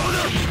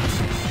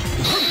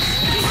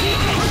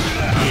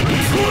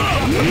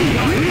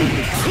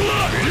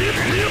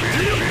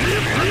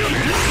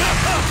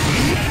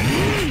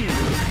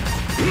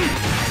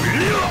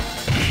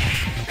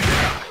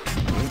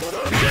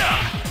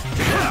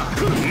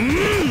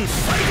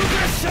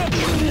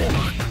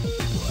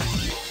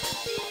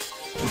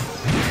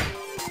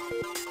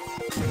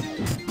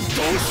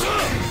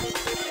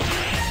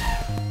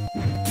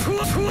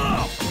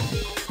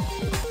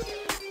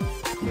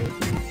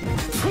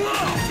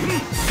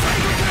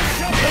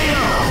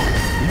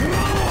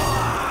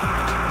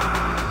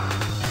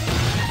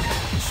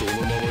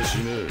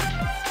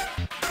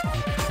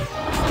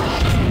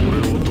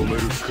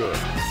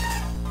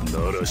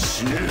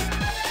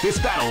 This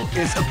battle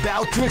is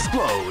about to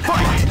explode.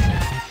 Fight!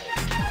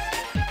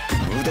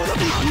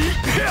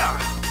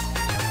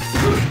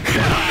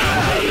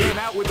 Came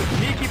out with a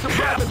sneaky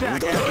surprise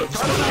attack at the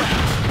start of the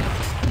round.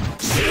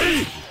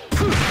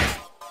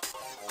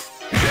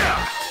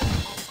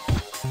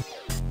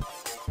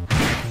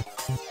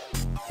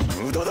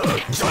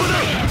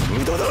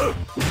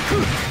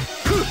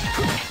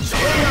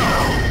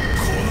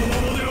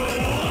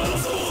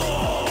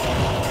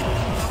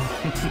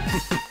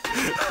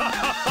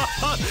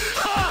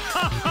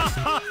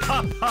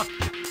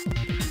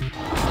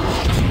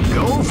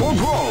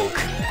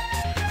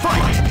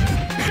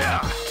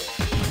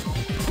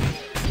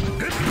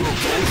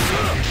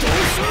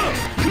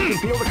 can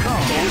feel the calm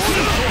or the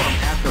storm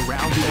as the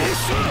round begins.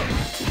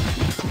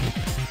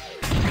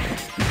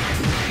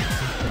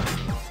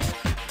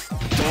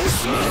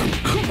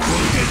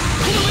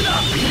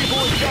 People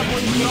is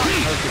definitely not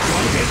perfect.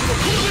 That's what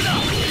we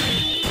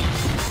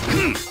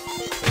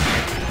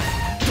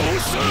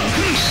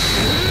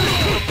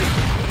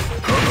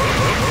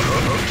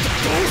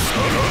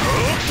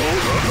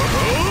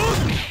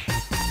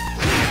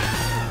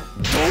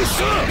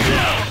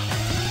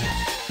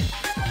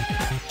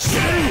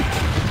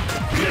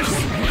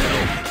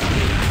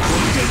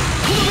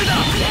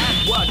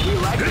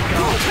like to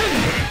call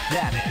that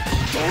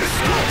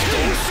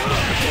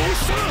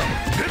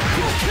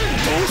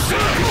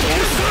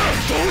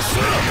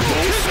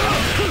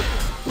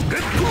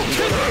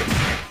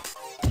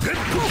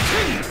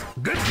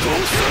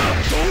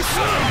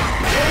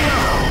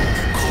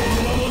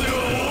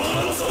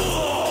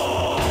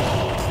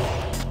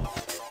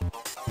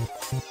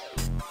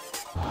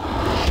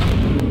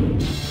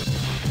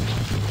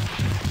is.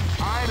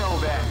 I know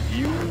that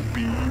you'll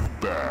be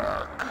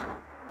back.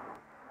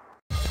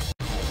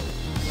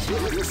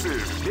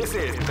 This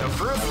is the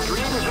first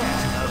dream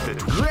event of the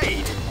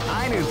great.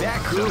 I knew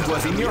that groove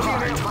was in your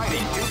heart.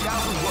 Fighting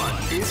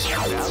 2001 is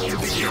about to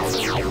begin.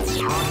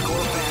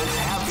 Hardcore fans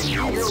have been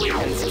eagerly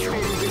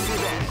anticipating this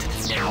event.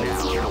 And now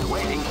the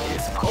waiting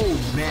is. Oh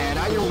man,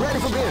 are you ready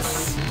for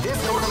this? This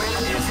tournament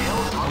is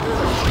held under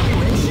the free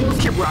ratios.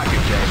 Keep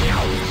rocking, baby.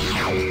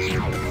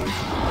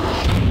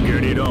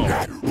 Get it on.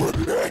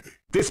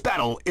 This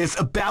battle is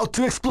about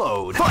to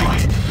explode.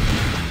 Fight!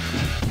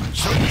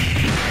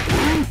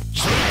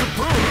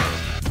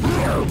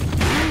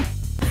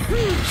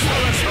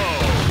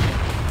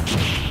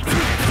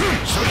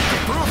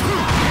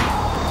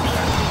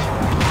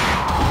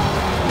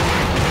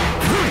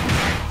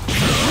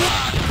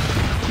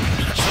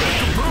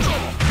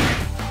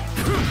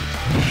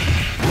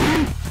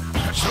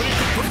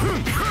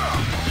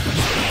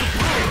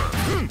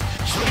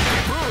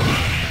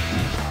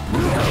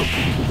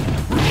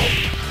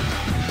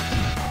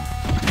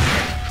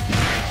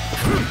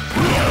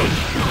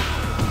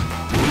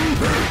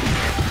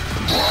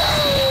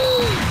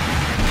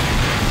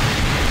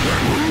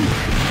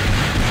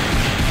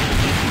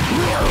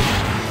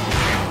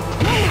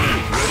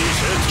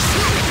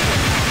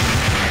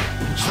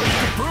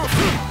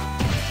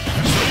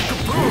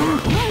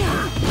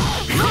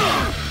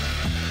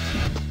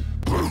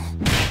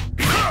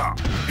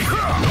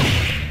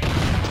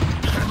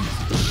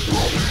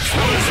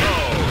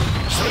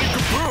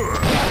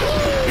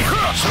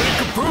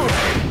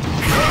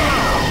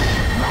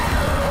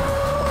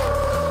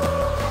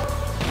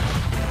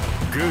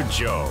 Good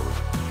job.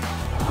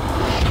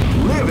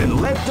 Live and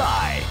let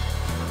die.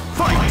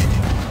 Fight!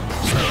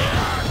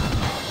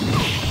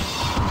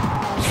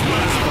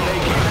 They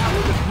came out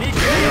with a sneak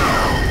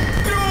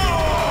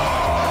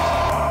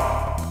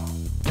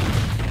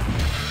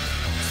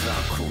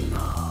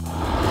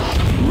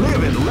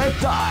Live and let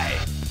die.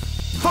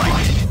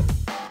 Fight!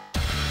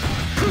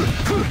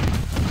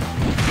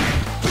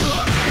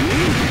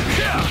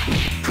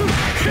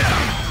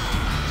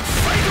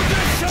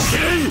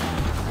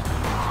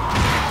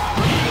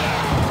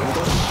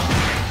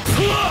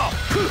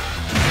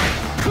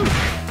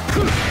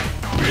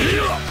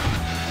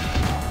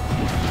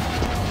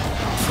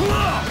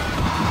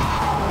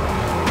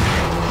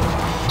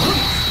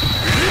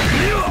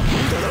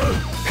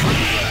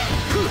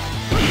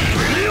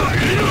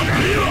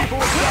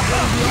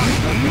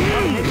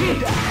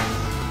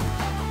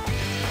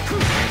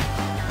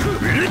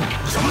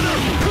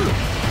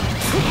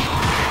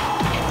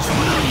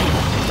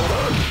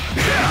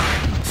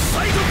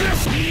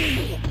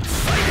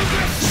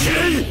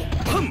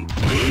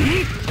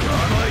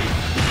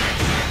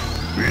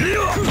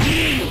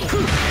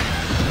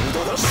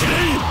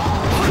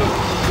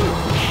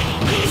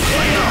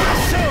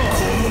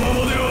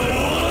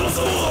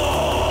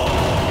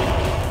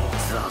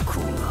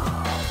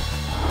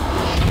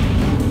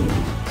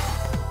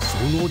そ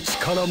の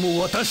力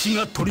も私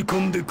が取り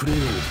込んでくれよ。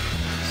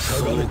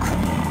下がれ。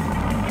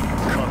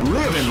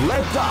Live and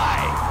let die.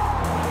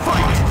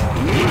 Fight.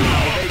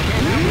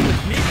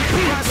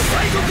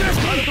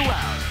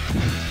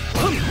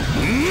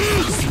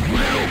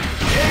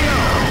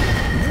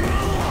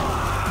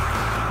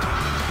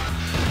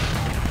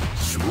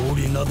勝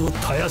利など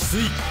たやす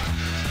い。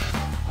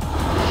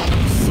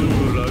す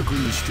ぐ楽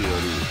にしてやる。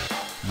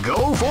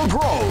Go for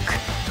broke.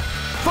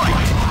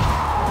 Fight.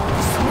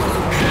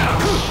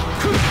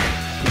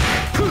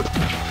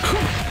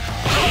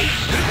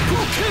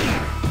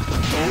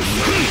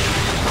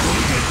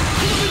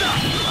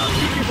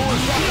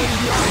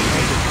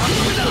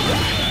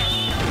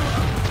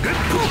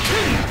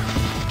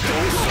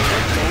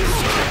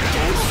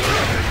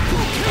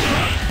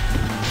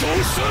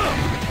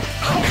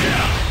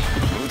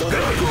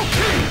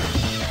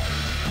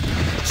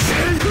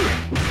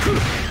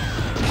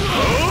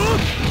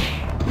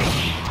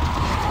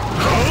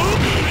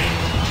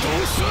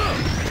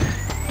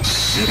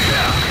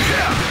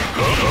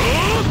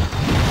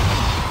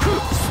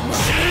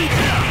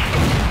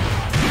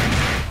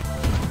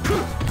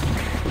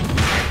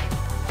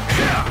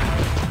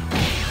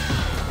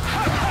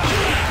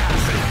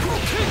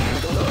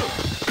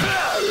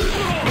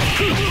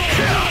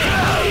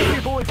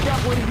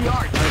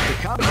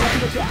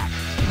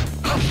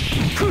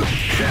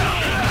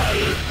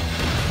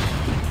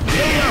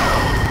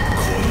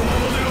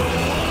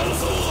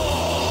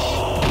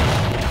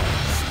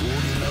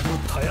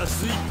 たや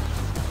すい。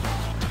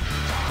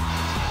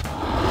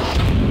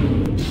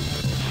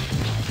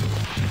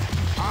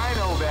I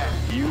know that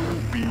you'll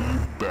be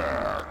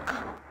back.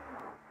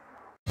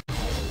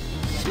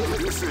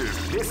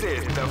 This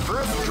is the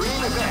first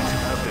dream event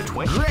of the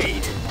 20.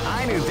 Great!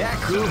 I knew that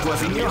groove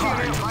was in your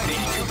heart. Fighting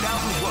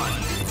 2001.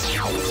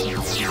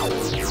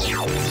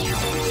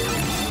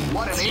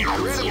 What an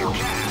incredible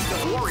cast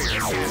of warriors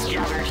has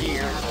gathered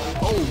here.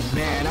 Oh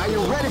man, are you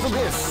ready for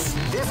this?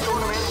 This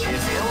tournament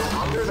is held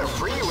under the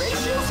free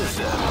ratio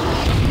system.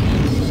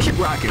 Keep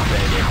rocking,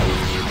 baby.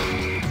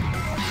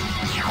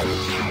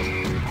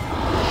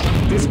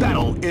 This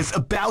battle is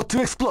about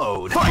to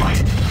explode.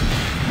 Fight!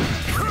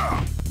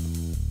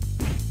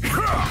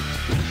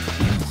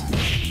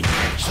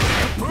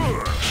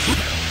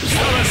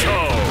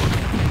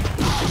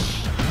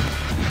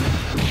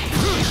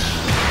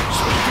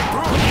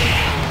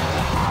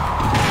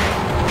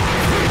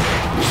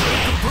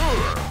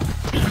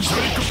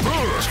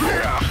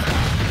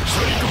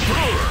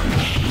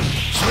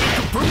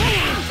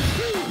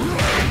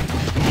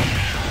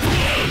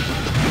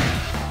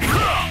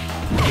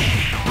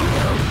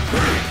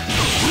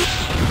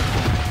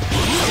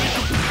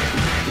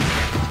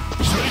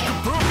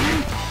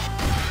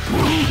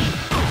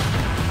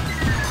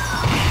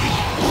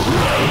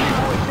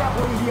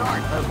 The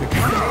art of the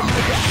combination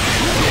attack.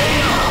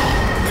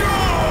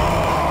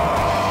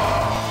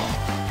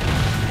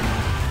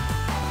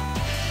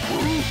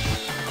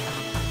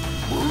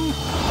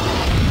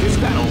 This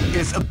battle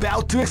is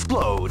about to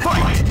explode.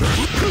 Fight!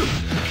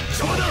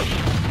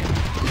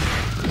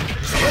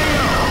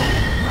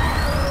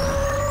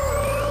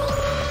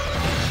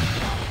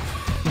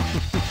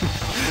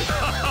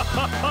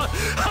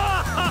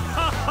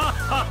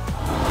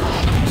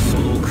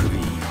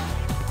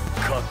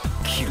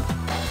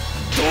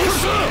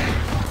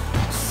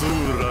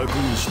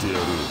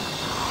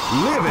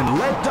 Live and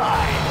let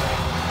die.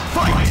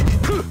 Fight!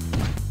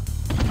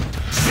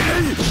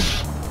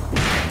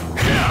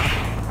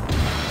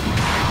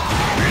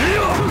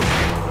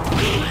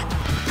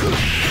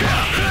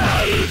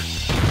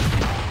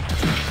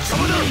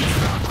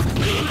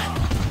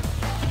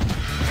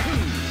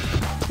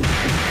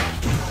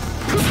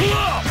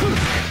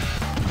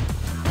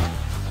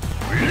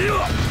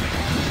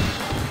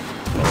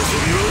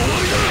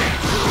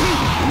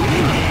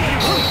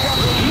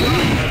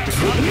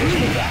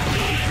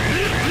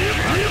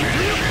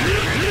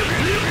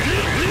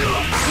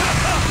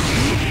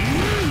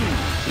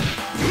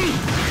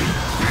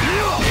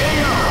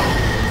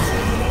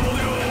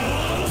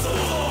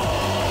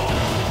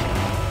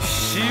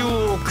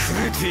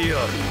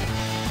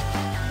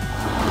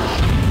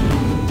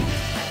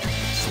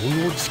そ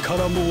の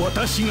力も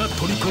私が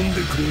取り込ん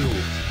でくれよ。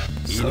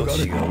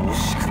命が惜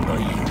しくな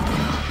いようだ。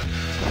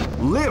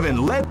Live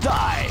and let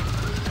die.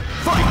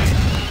 Fight!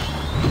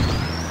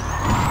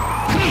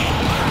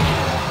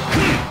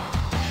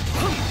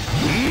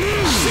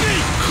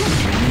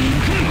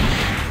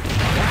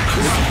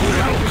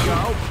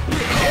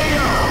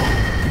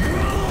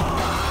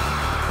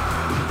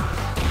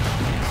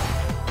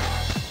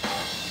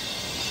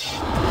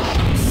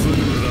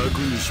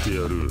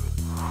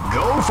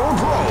 Go for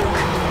broke!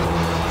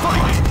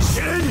 Fight!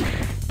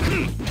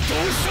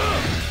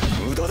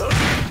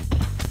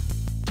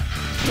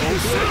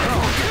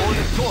 Or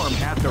the storm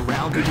at the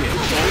round begin.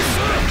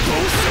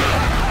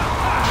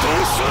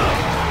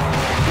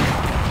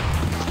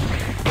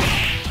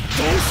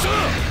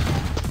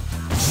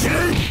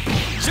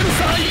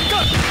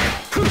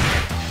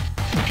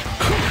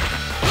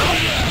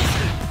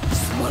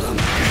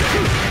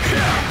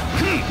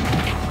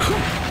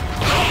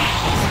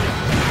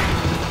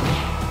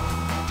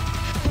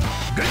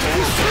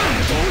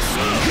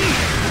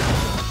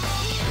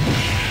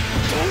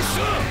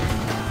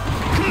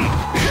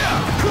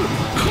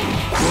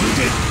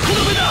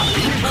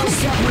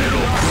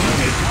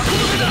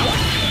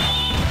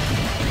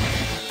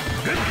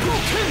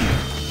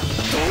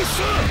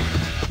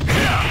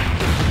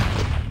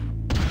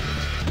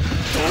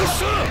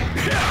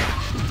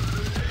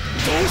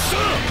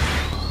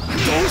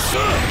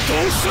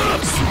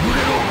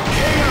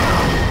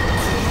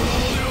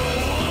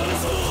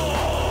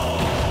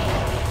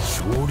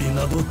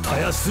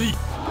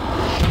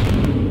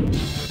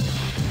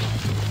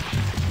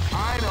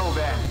 I know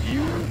that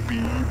you'll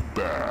be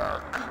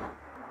back.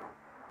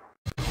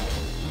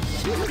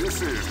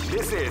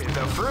 This is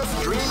the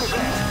first dream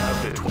event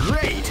of the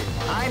Great!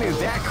 I knew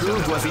that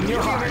groove was in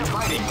your heart.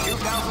 Fighting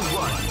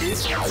 2001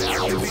 is about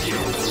to begin.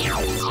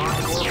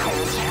 Hardcore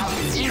fans have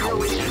been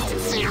eagerly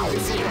anticipating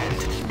this event.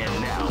 And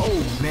now,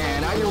 oh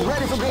man, are you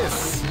ready for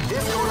this?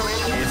 This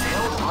tournament is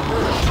held under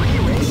the free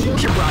ratio.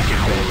 Keep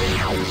rocking, baby.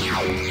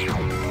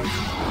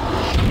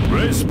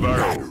 Race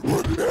battle.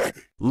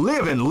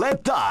 Live and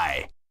let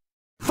die.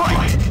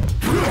 Fight!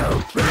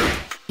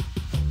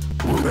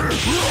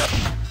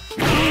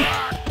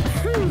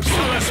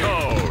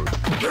 Threshold!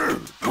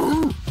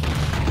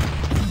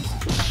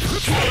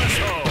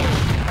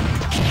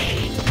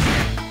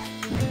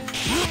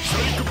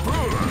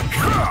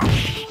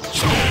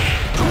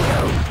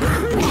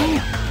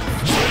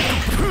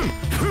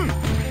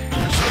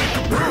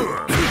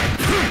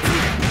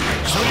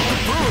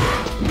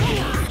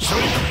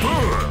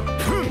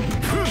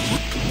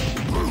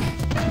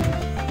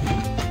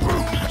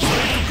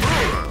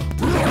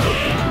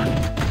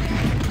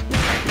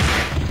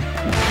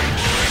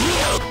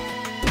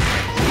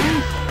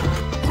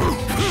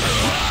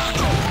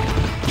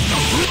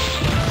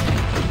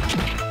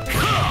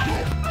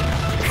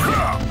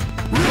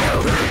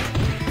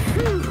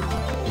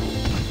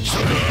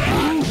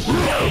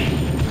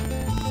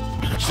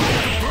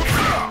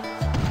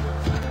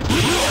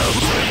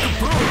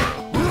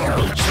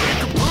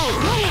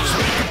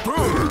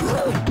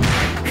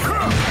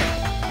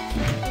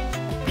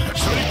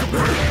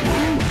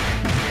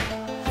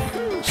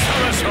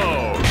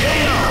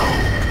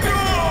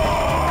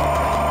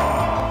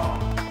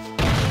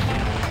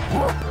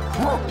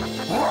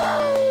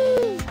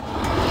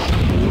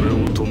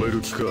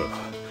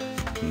 か。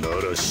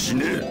なら死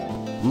ね。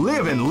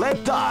 Live and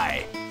let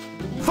die.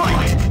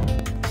 Fight!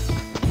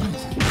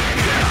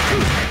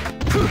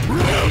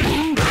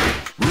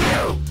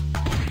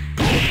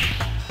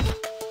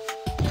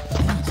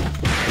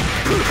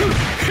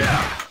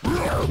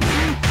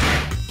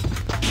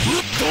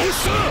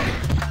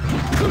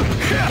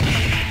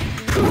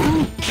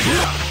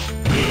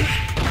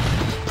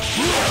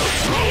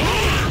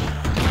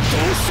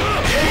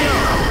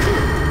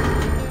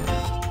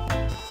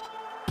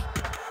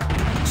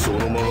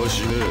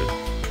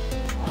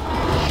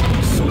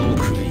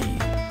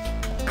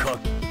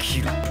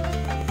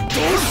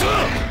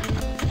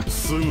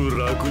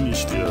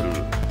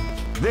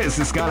 This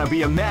is gonna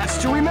be a match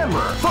to remember.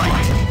 Fight!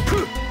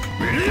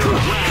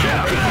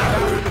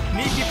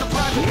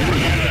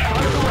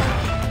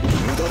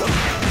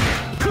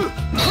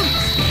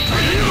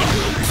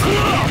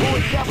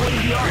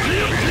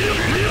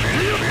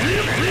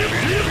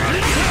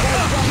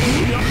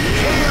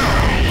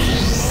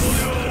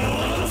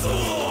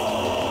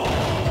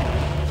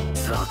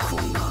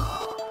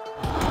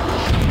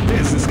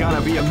 This is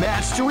gonna be a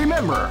match to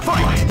remember.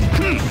 Fight!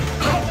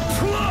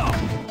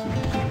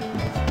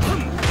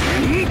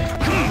 You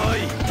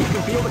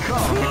can feel the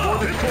calm before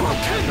the storm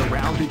and the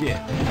round begins.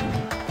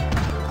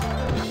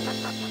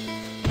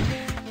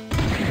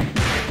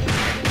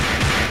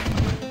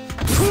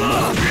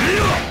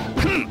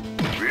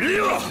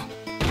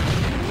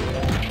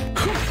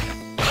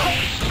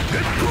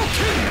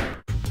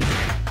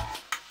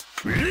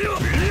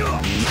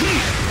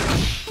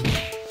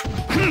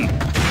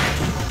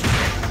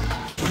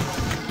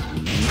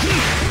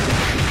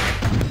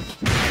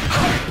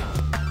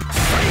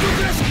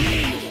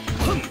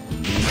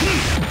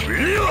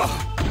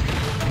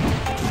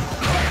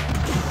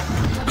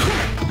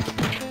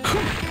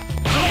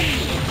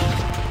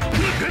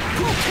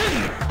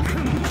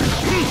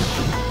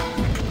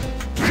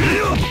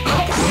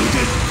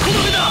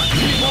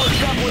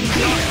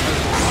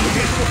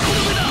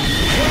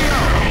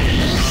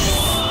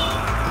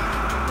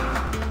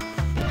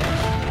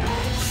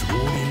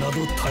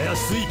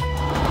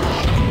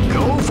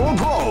 Go for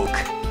broke.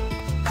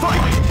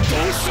 Fight!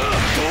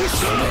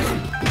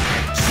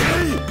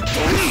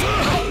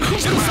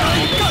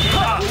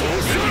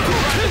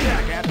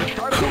 Attack at the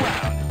start of the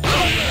round.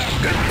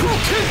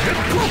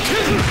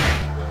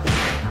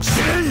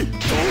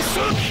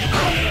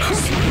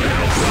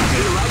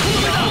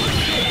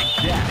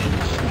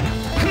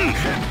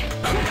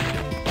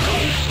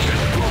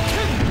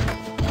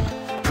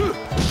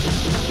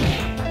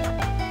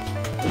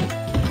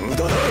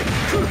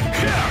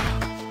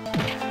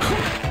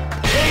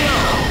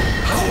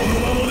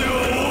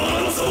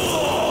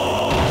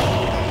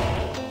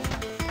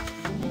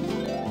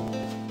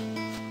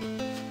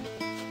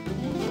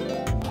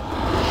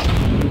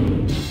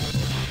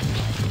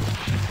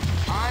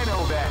 I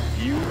know that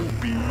you'll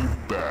be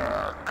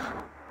back.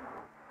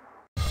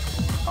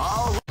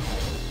 All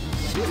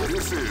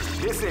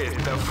This is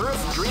the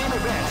first dream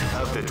event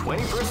of the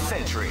 21st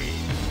century.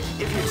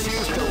 If you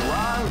choose the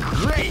wrong,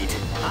 great!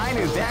 I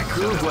knew that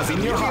groove was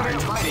in your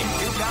heart. Fighting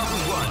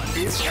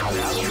 2001 is about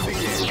to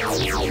begin.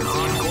 Hardcore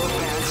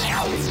fans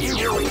have been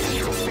eagerly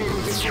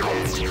anticipating this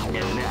event.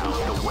 And now,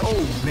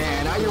 oh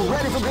man, are you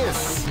ready for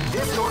this?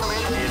 This tournament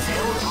is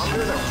held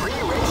under the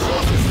free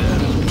ratio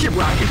system. Keep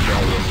rocking, bro.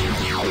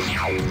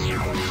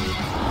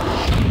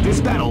 This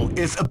battle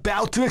is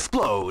about to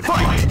explode.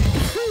 Fight!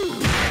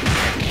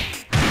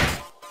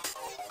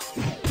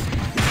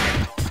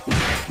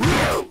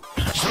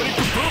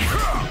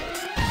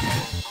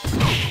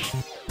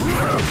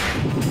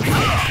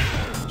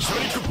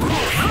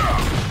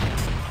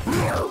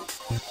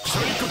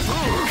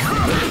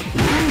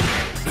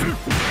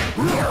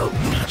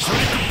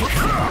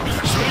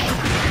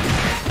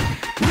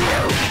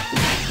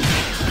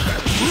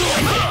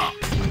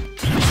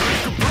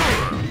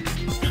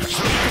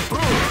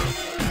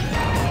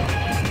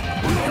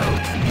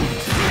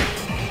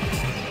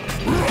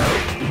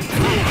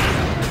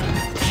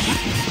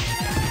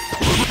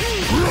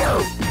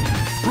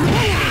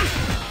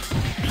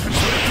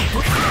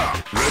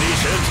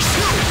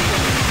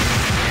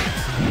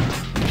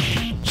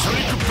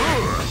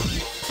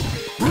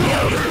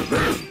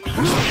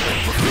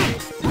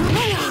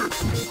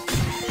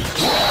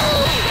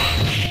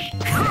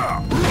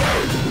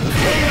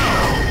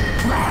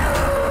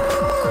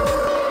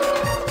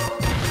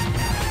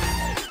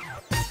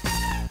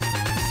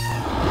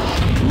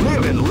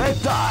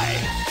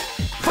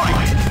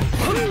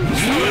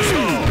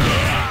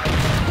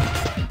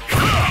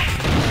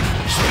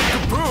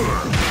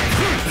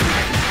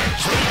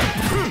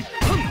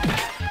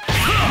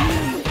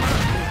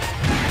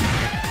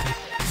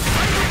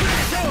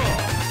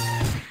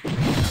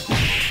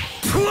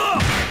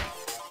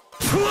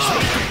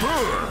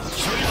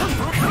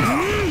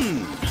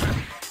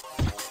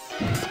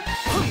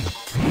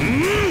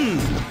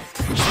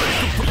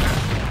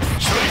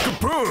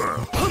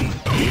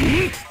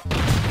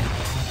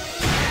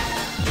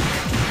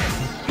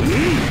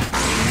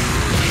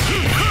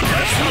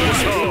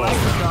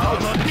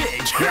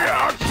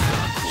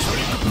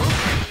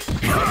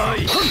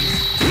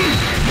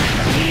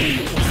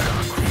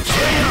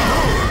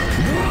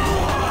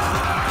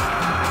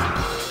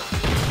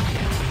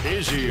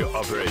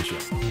 operation.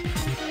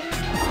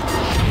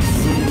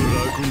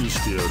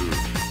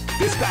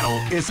 This battle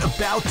is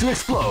about to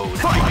explode.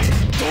 Fight!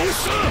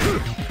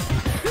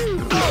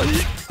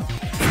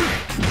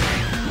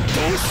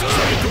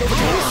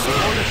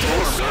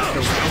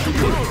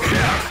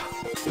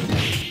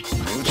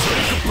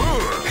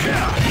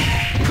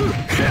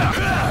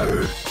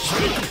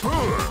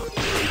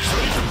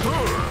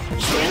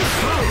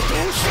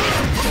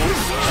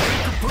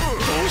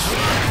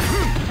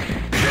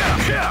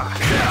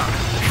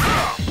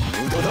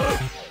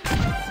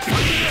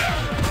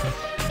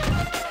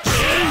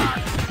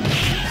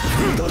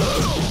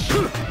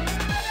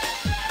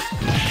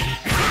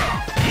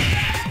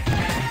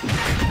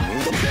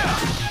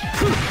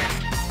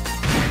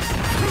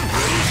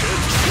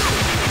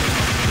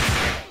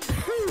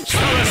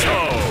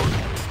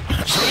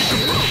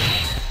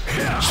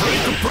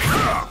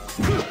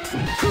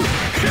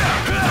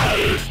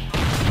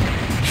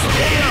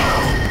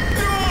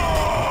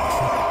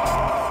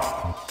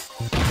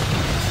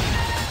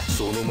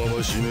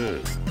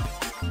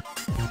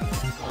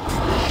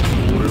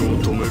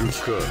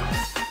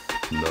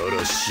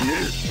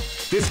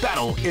 This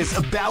battle is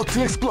about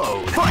to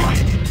explode. Fight!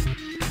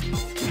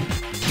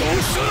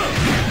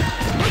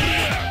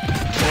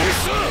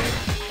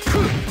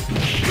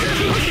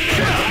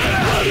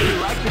 You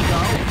like to go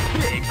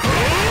big?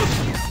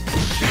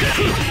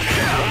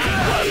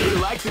 You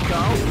like to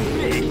go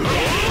big?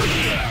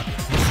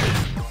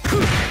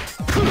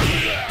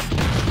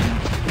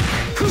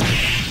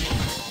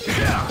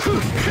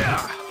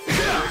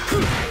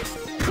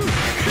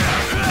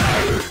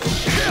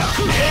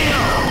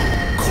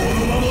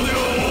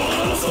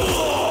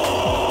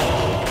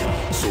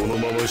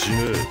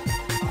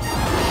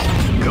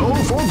 Go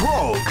for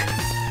broke.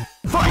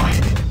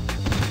 Fight!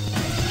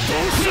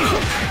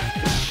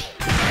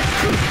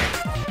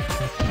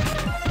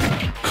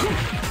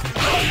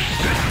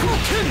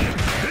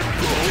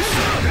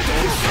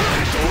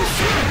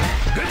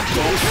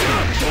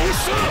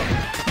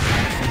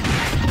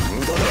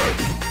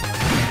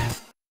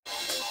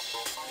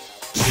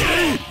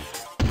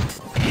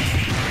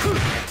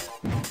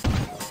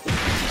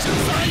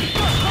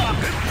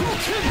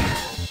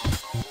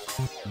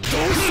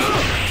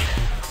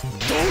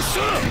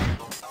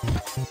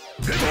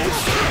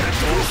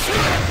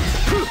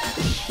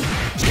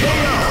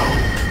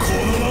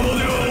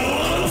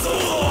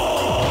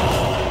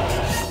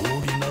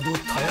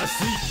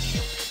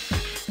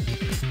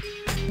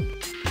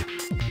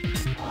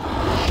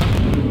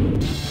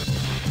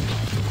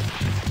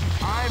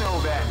 I know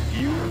that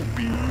you'll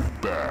be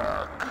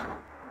back.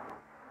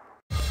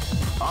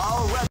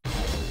 All right.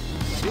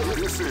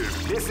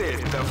 This is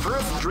the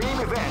first dream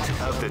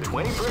event of the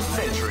 21st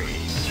century.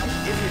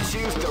 If you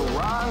choose the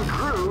wrong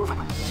groove,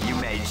 you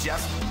may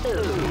just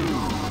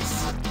lose.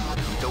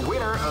 The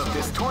winner of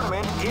this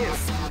tournament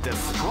is the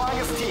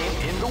strongest team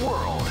in the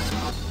world.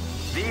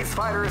 These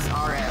fighters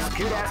are as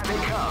good as they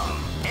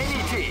come.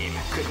 Any team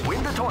could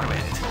win the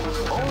tournament.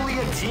 Only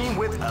a team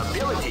with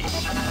ability,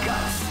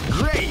 guts.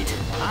 Great!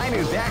 I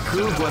knew that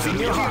groove was in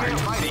your heart.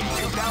 Fighting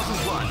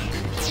 2001.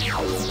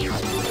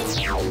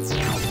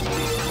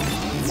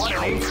 What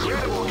an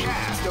incredible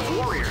cast of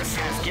warriors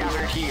has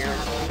gathered here.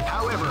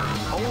 However,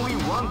 only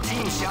one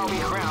team shall be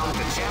crowned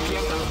the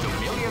champion of the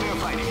Millionaire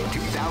Fighting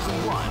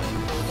 2001.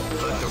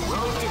 But the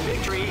road to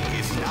victory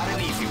is not an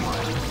easy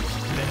one.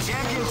 The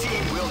champion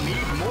team will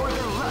need more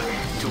than luck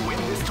to win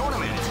this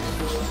tournament.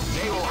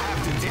 They will have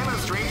to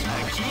demonstrate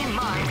a keen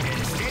mind and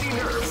steady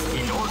nerves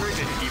in order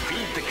to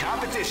defeat the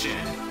competition.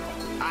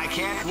 I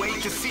can't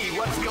wait to see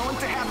what's going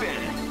to happen.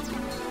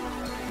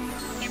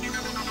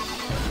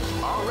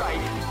 All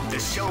right, the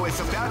show is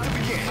about to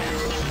begin.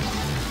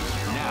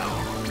 Now,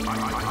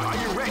 are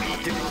you ready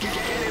to get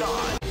it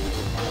on?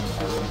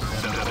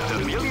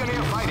 The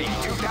Millionaire Fighting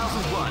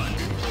 2001.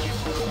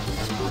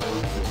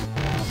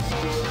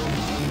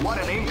 What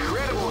an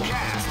incredible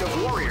cast of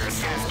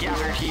warriors has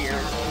gathered here.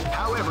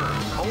 However,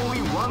 only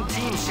one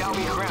team shall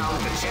be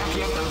crowned the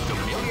champion of the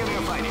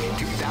Millionaire Fighting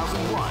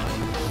 2001.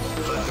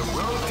 But the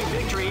road to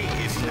victory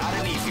is not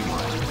an easy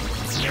one.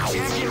 The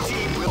champion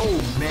team will...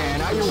 Oh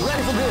man, are you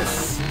ready for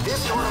this?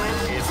 This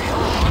tournament is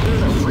held under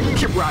the free...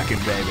 Keep rocking,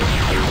 baby.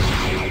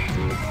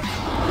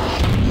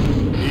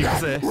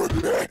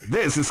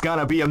 This is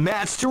gonna be a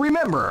match to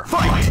remember.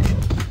 Fight!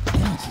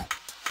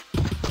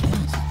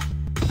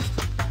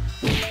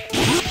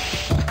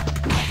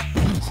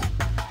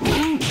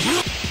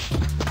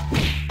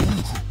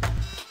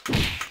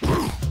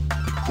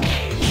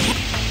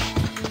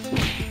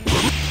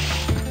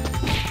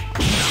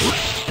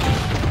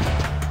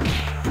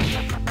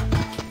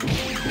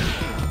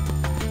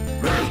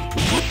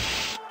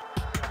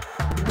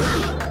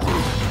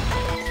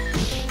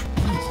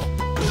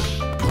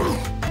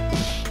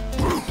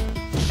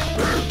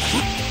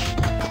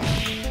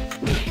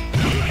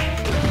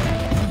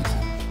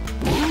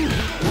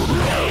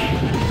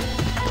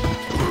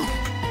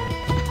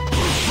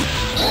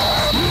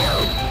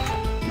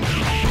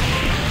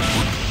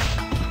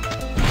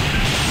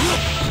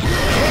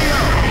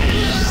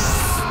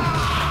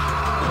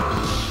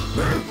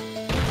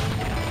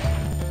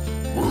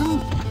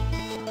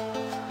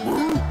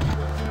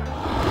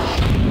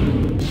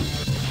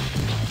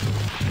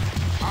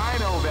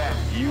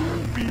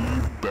 You'll be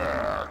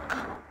back.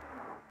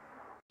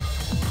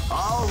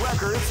 All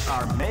records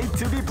are made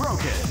to be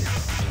broken.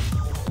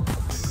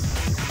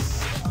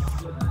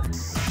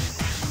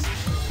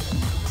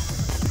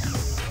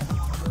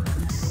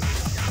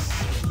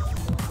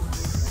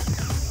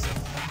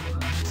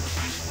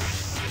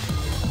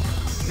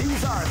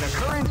 These are the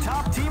current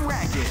top team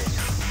rankings.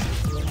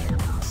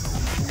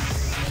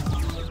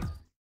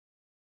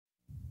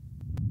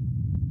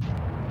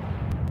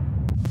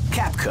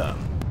 Capcom.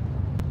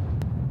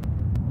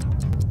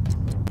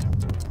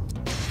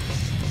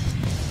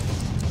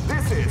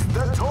 This is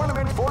the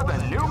tournament for the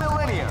new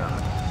millennium.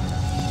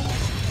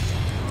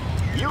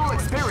 You'll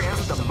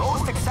experience the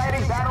most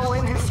exciting battle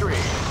in history.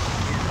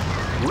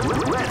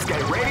 Let's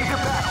get ready to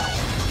battle.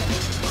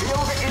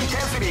 Feel the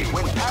intensity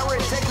when power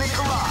and technique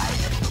collide.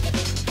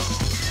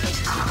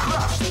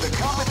 Crush the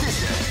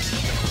competition.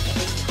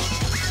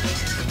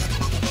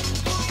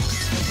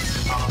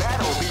 A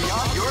battle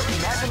beyond your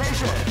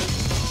imagination.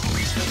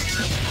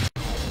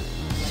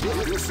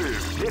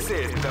 This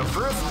is the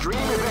first dream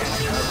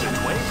event of the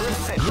 21st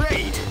century.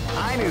 Great!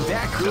 I knew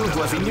that groove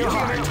was in your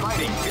heart.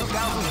 Fighting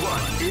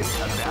 2001 is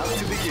about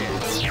to begin.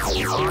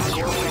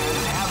 Hardcore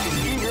fans have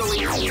been eagerly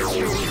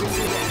anticipating this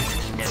event,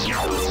 and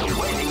now the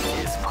waiting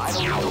is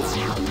finally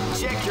over.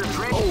 Check your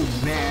training. Oh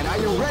man, are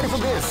you ready for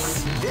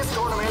this? This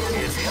tournament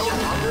is held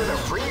under the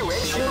free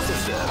ratio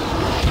system.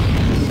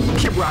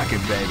 Keep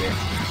rocking, baby.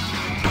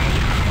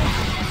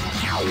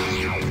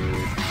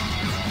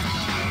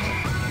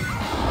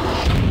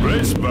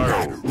 Race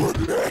battle.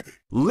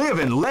 Live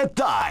and let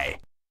die.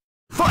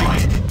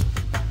 Fight!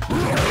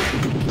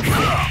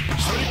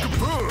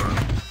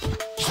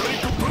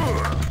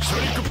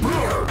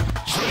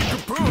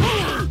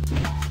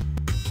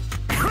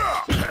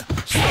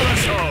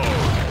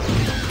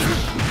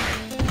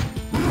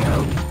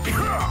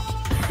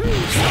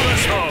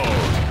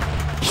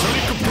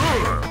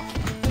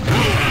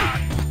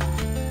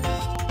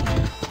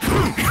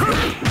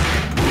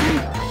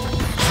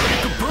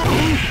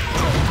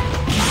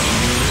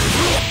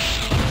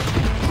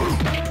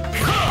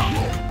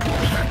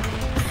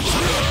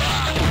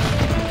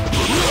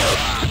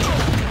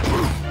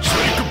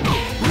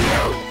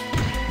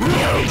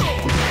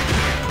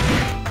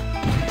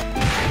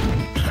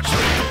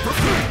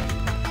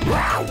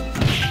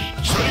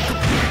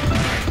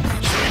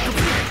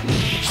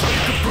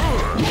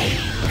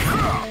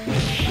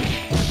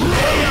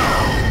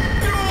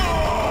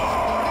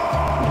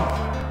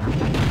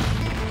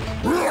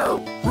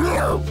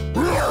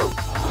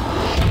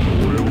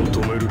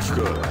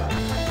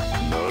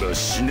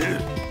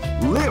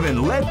 Live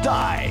and let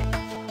die.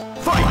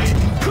 Fight!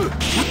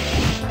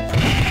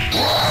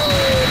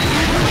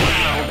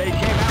 Wow, they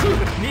came out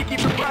with a sneaky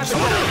surprise at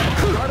the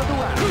start of the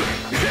round.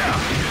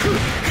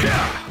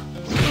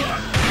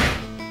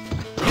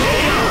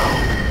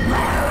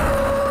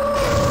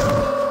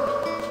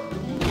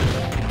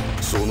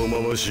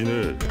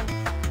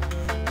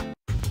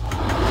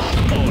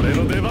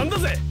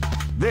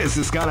 This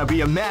is gonna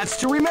be a match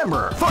to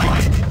remember.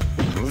 Fight!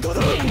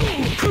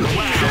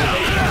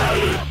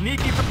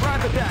 Sneaky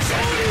surprise attack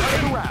at the start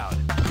of the round.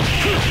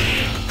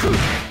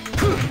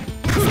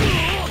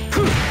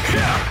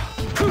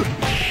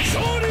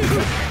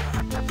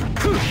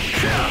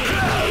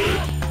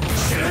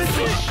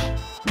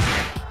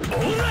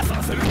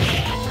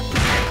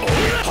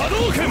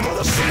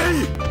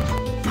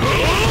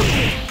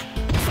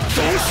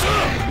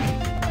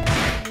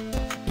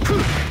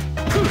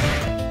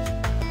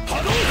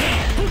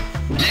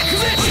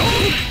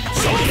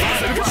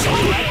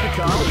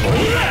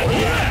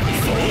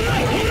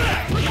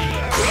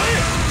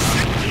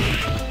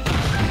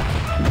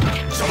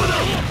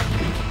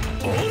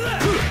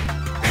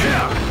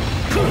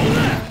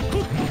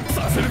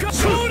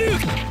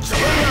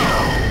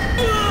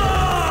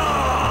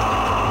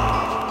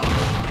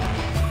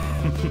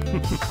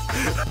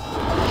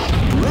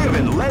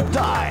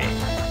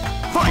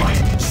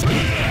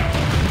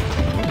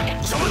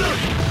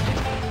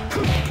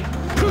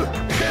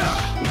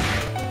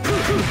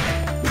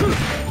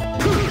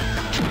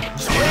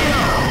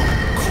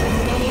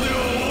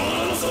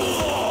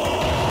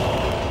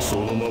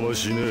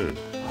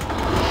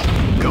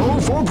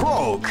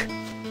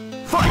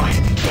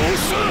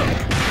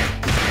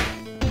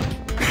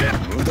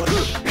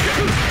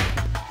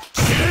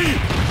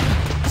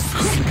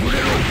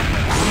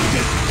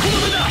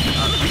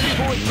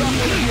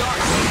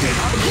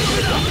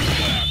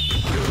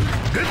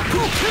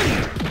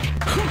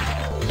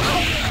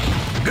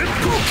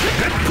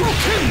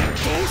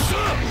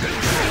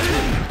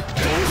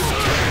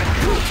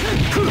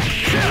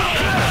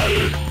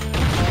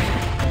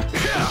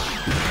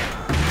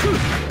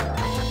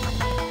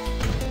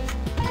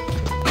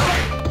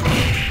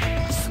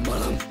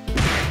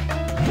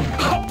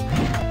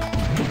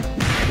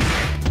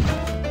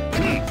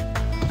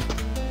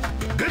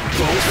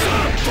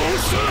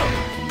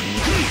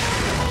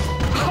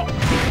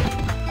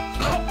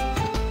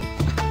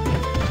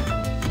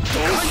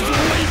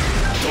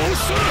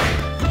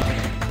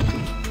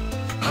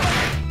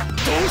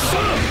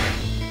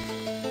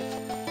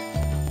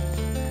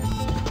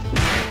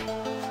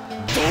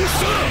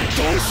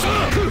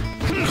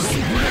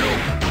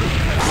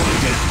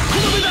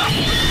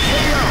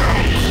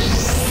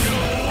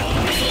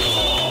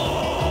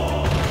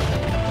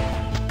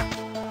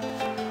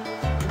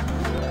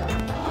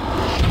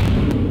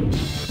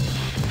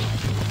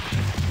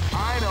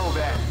 I know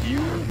that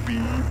you'll be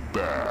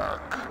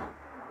back.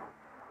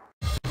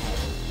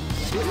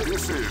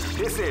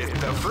 This is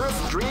the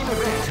first dream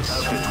event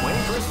of the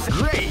 21st.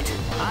 Great!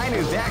 I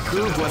knew that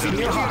groove was in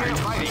your heart.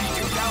 Fighting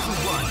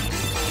 2001.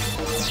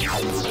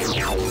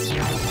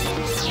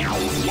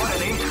 What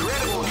an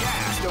incredible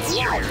cast of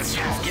warriors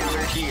has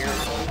gathered here.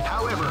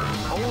 However,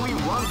 only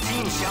one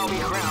team shall be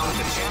crowned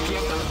the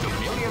champion of the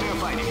Millionaire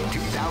Fighting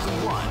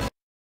 2001.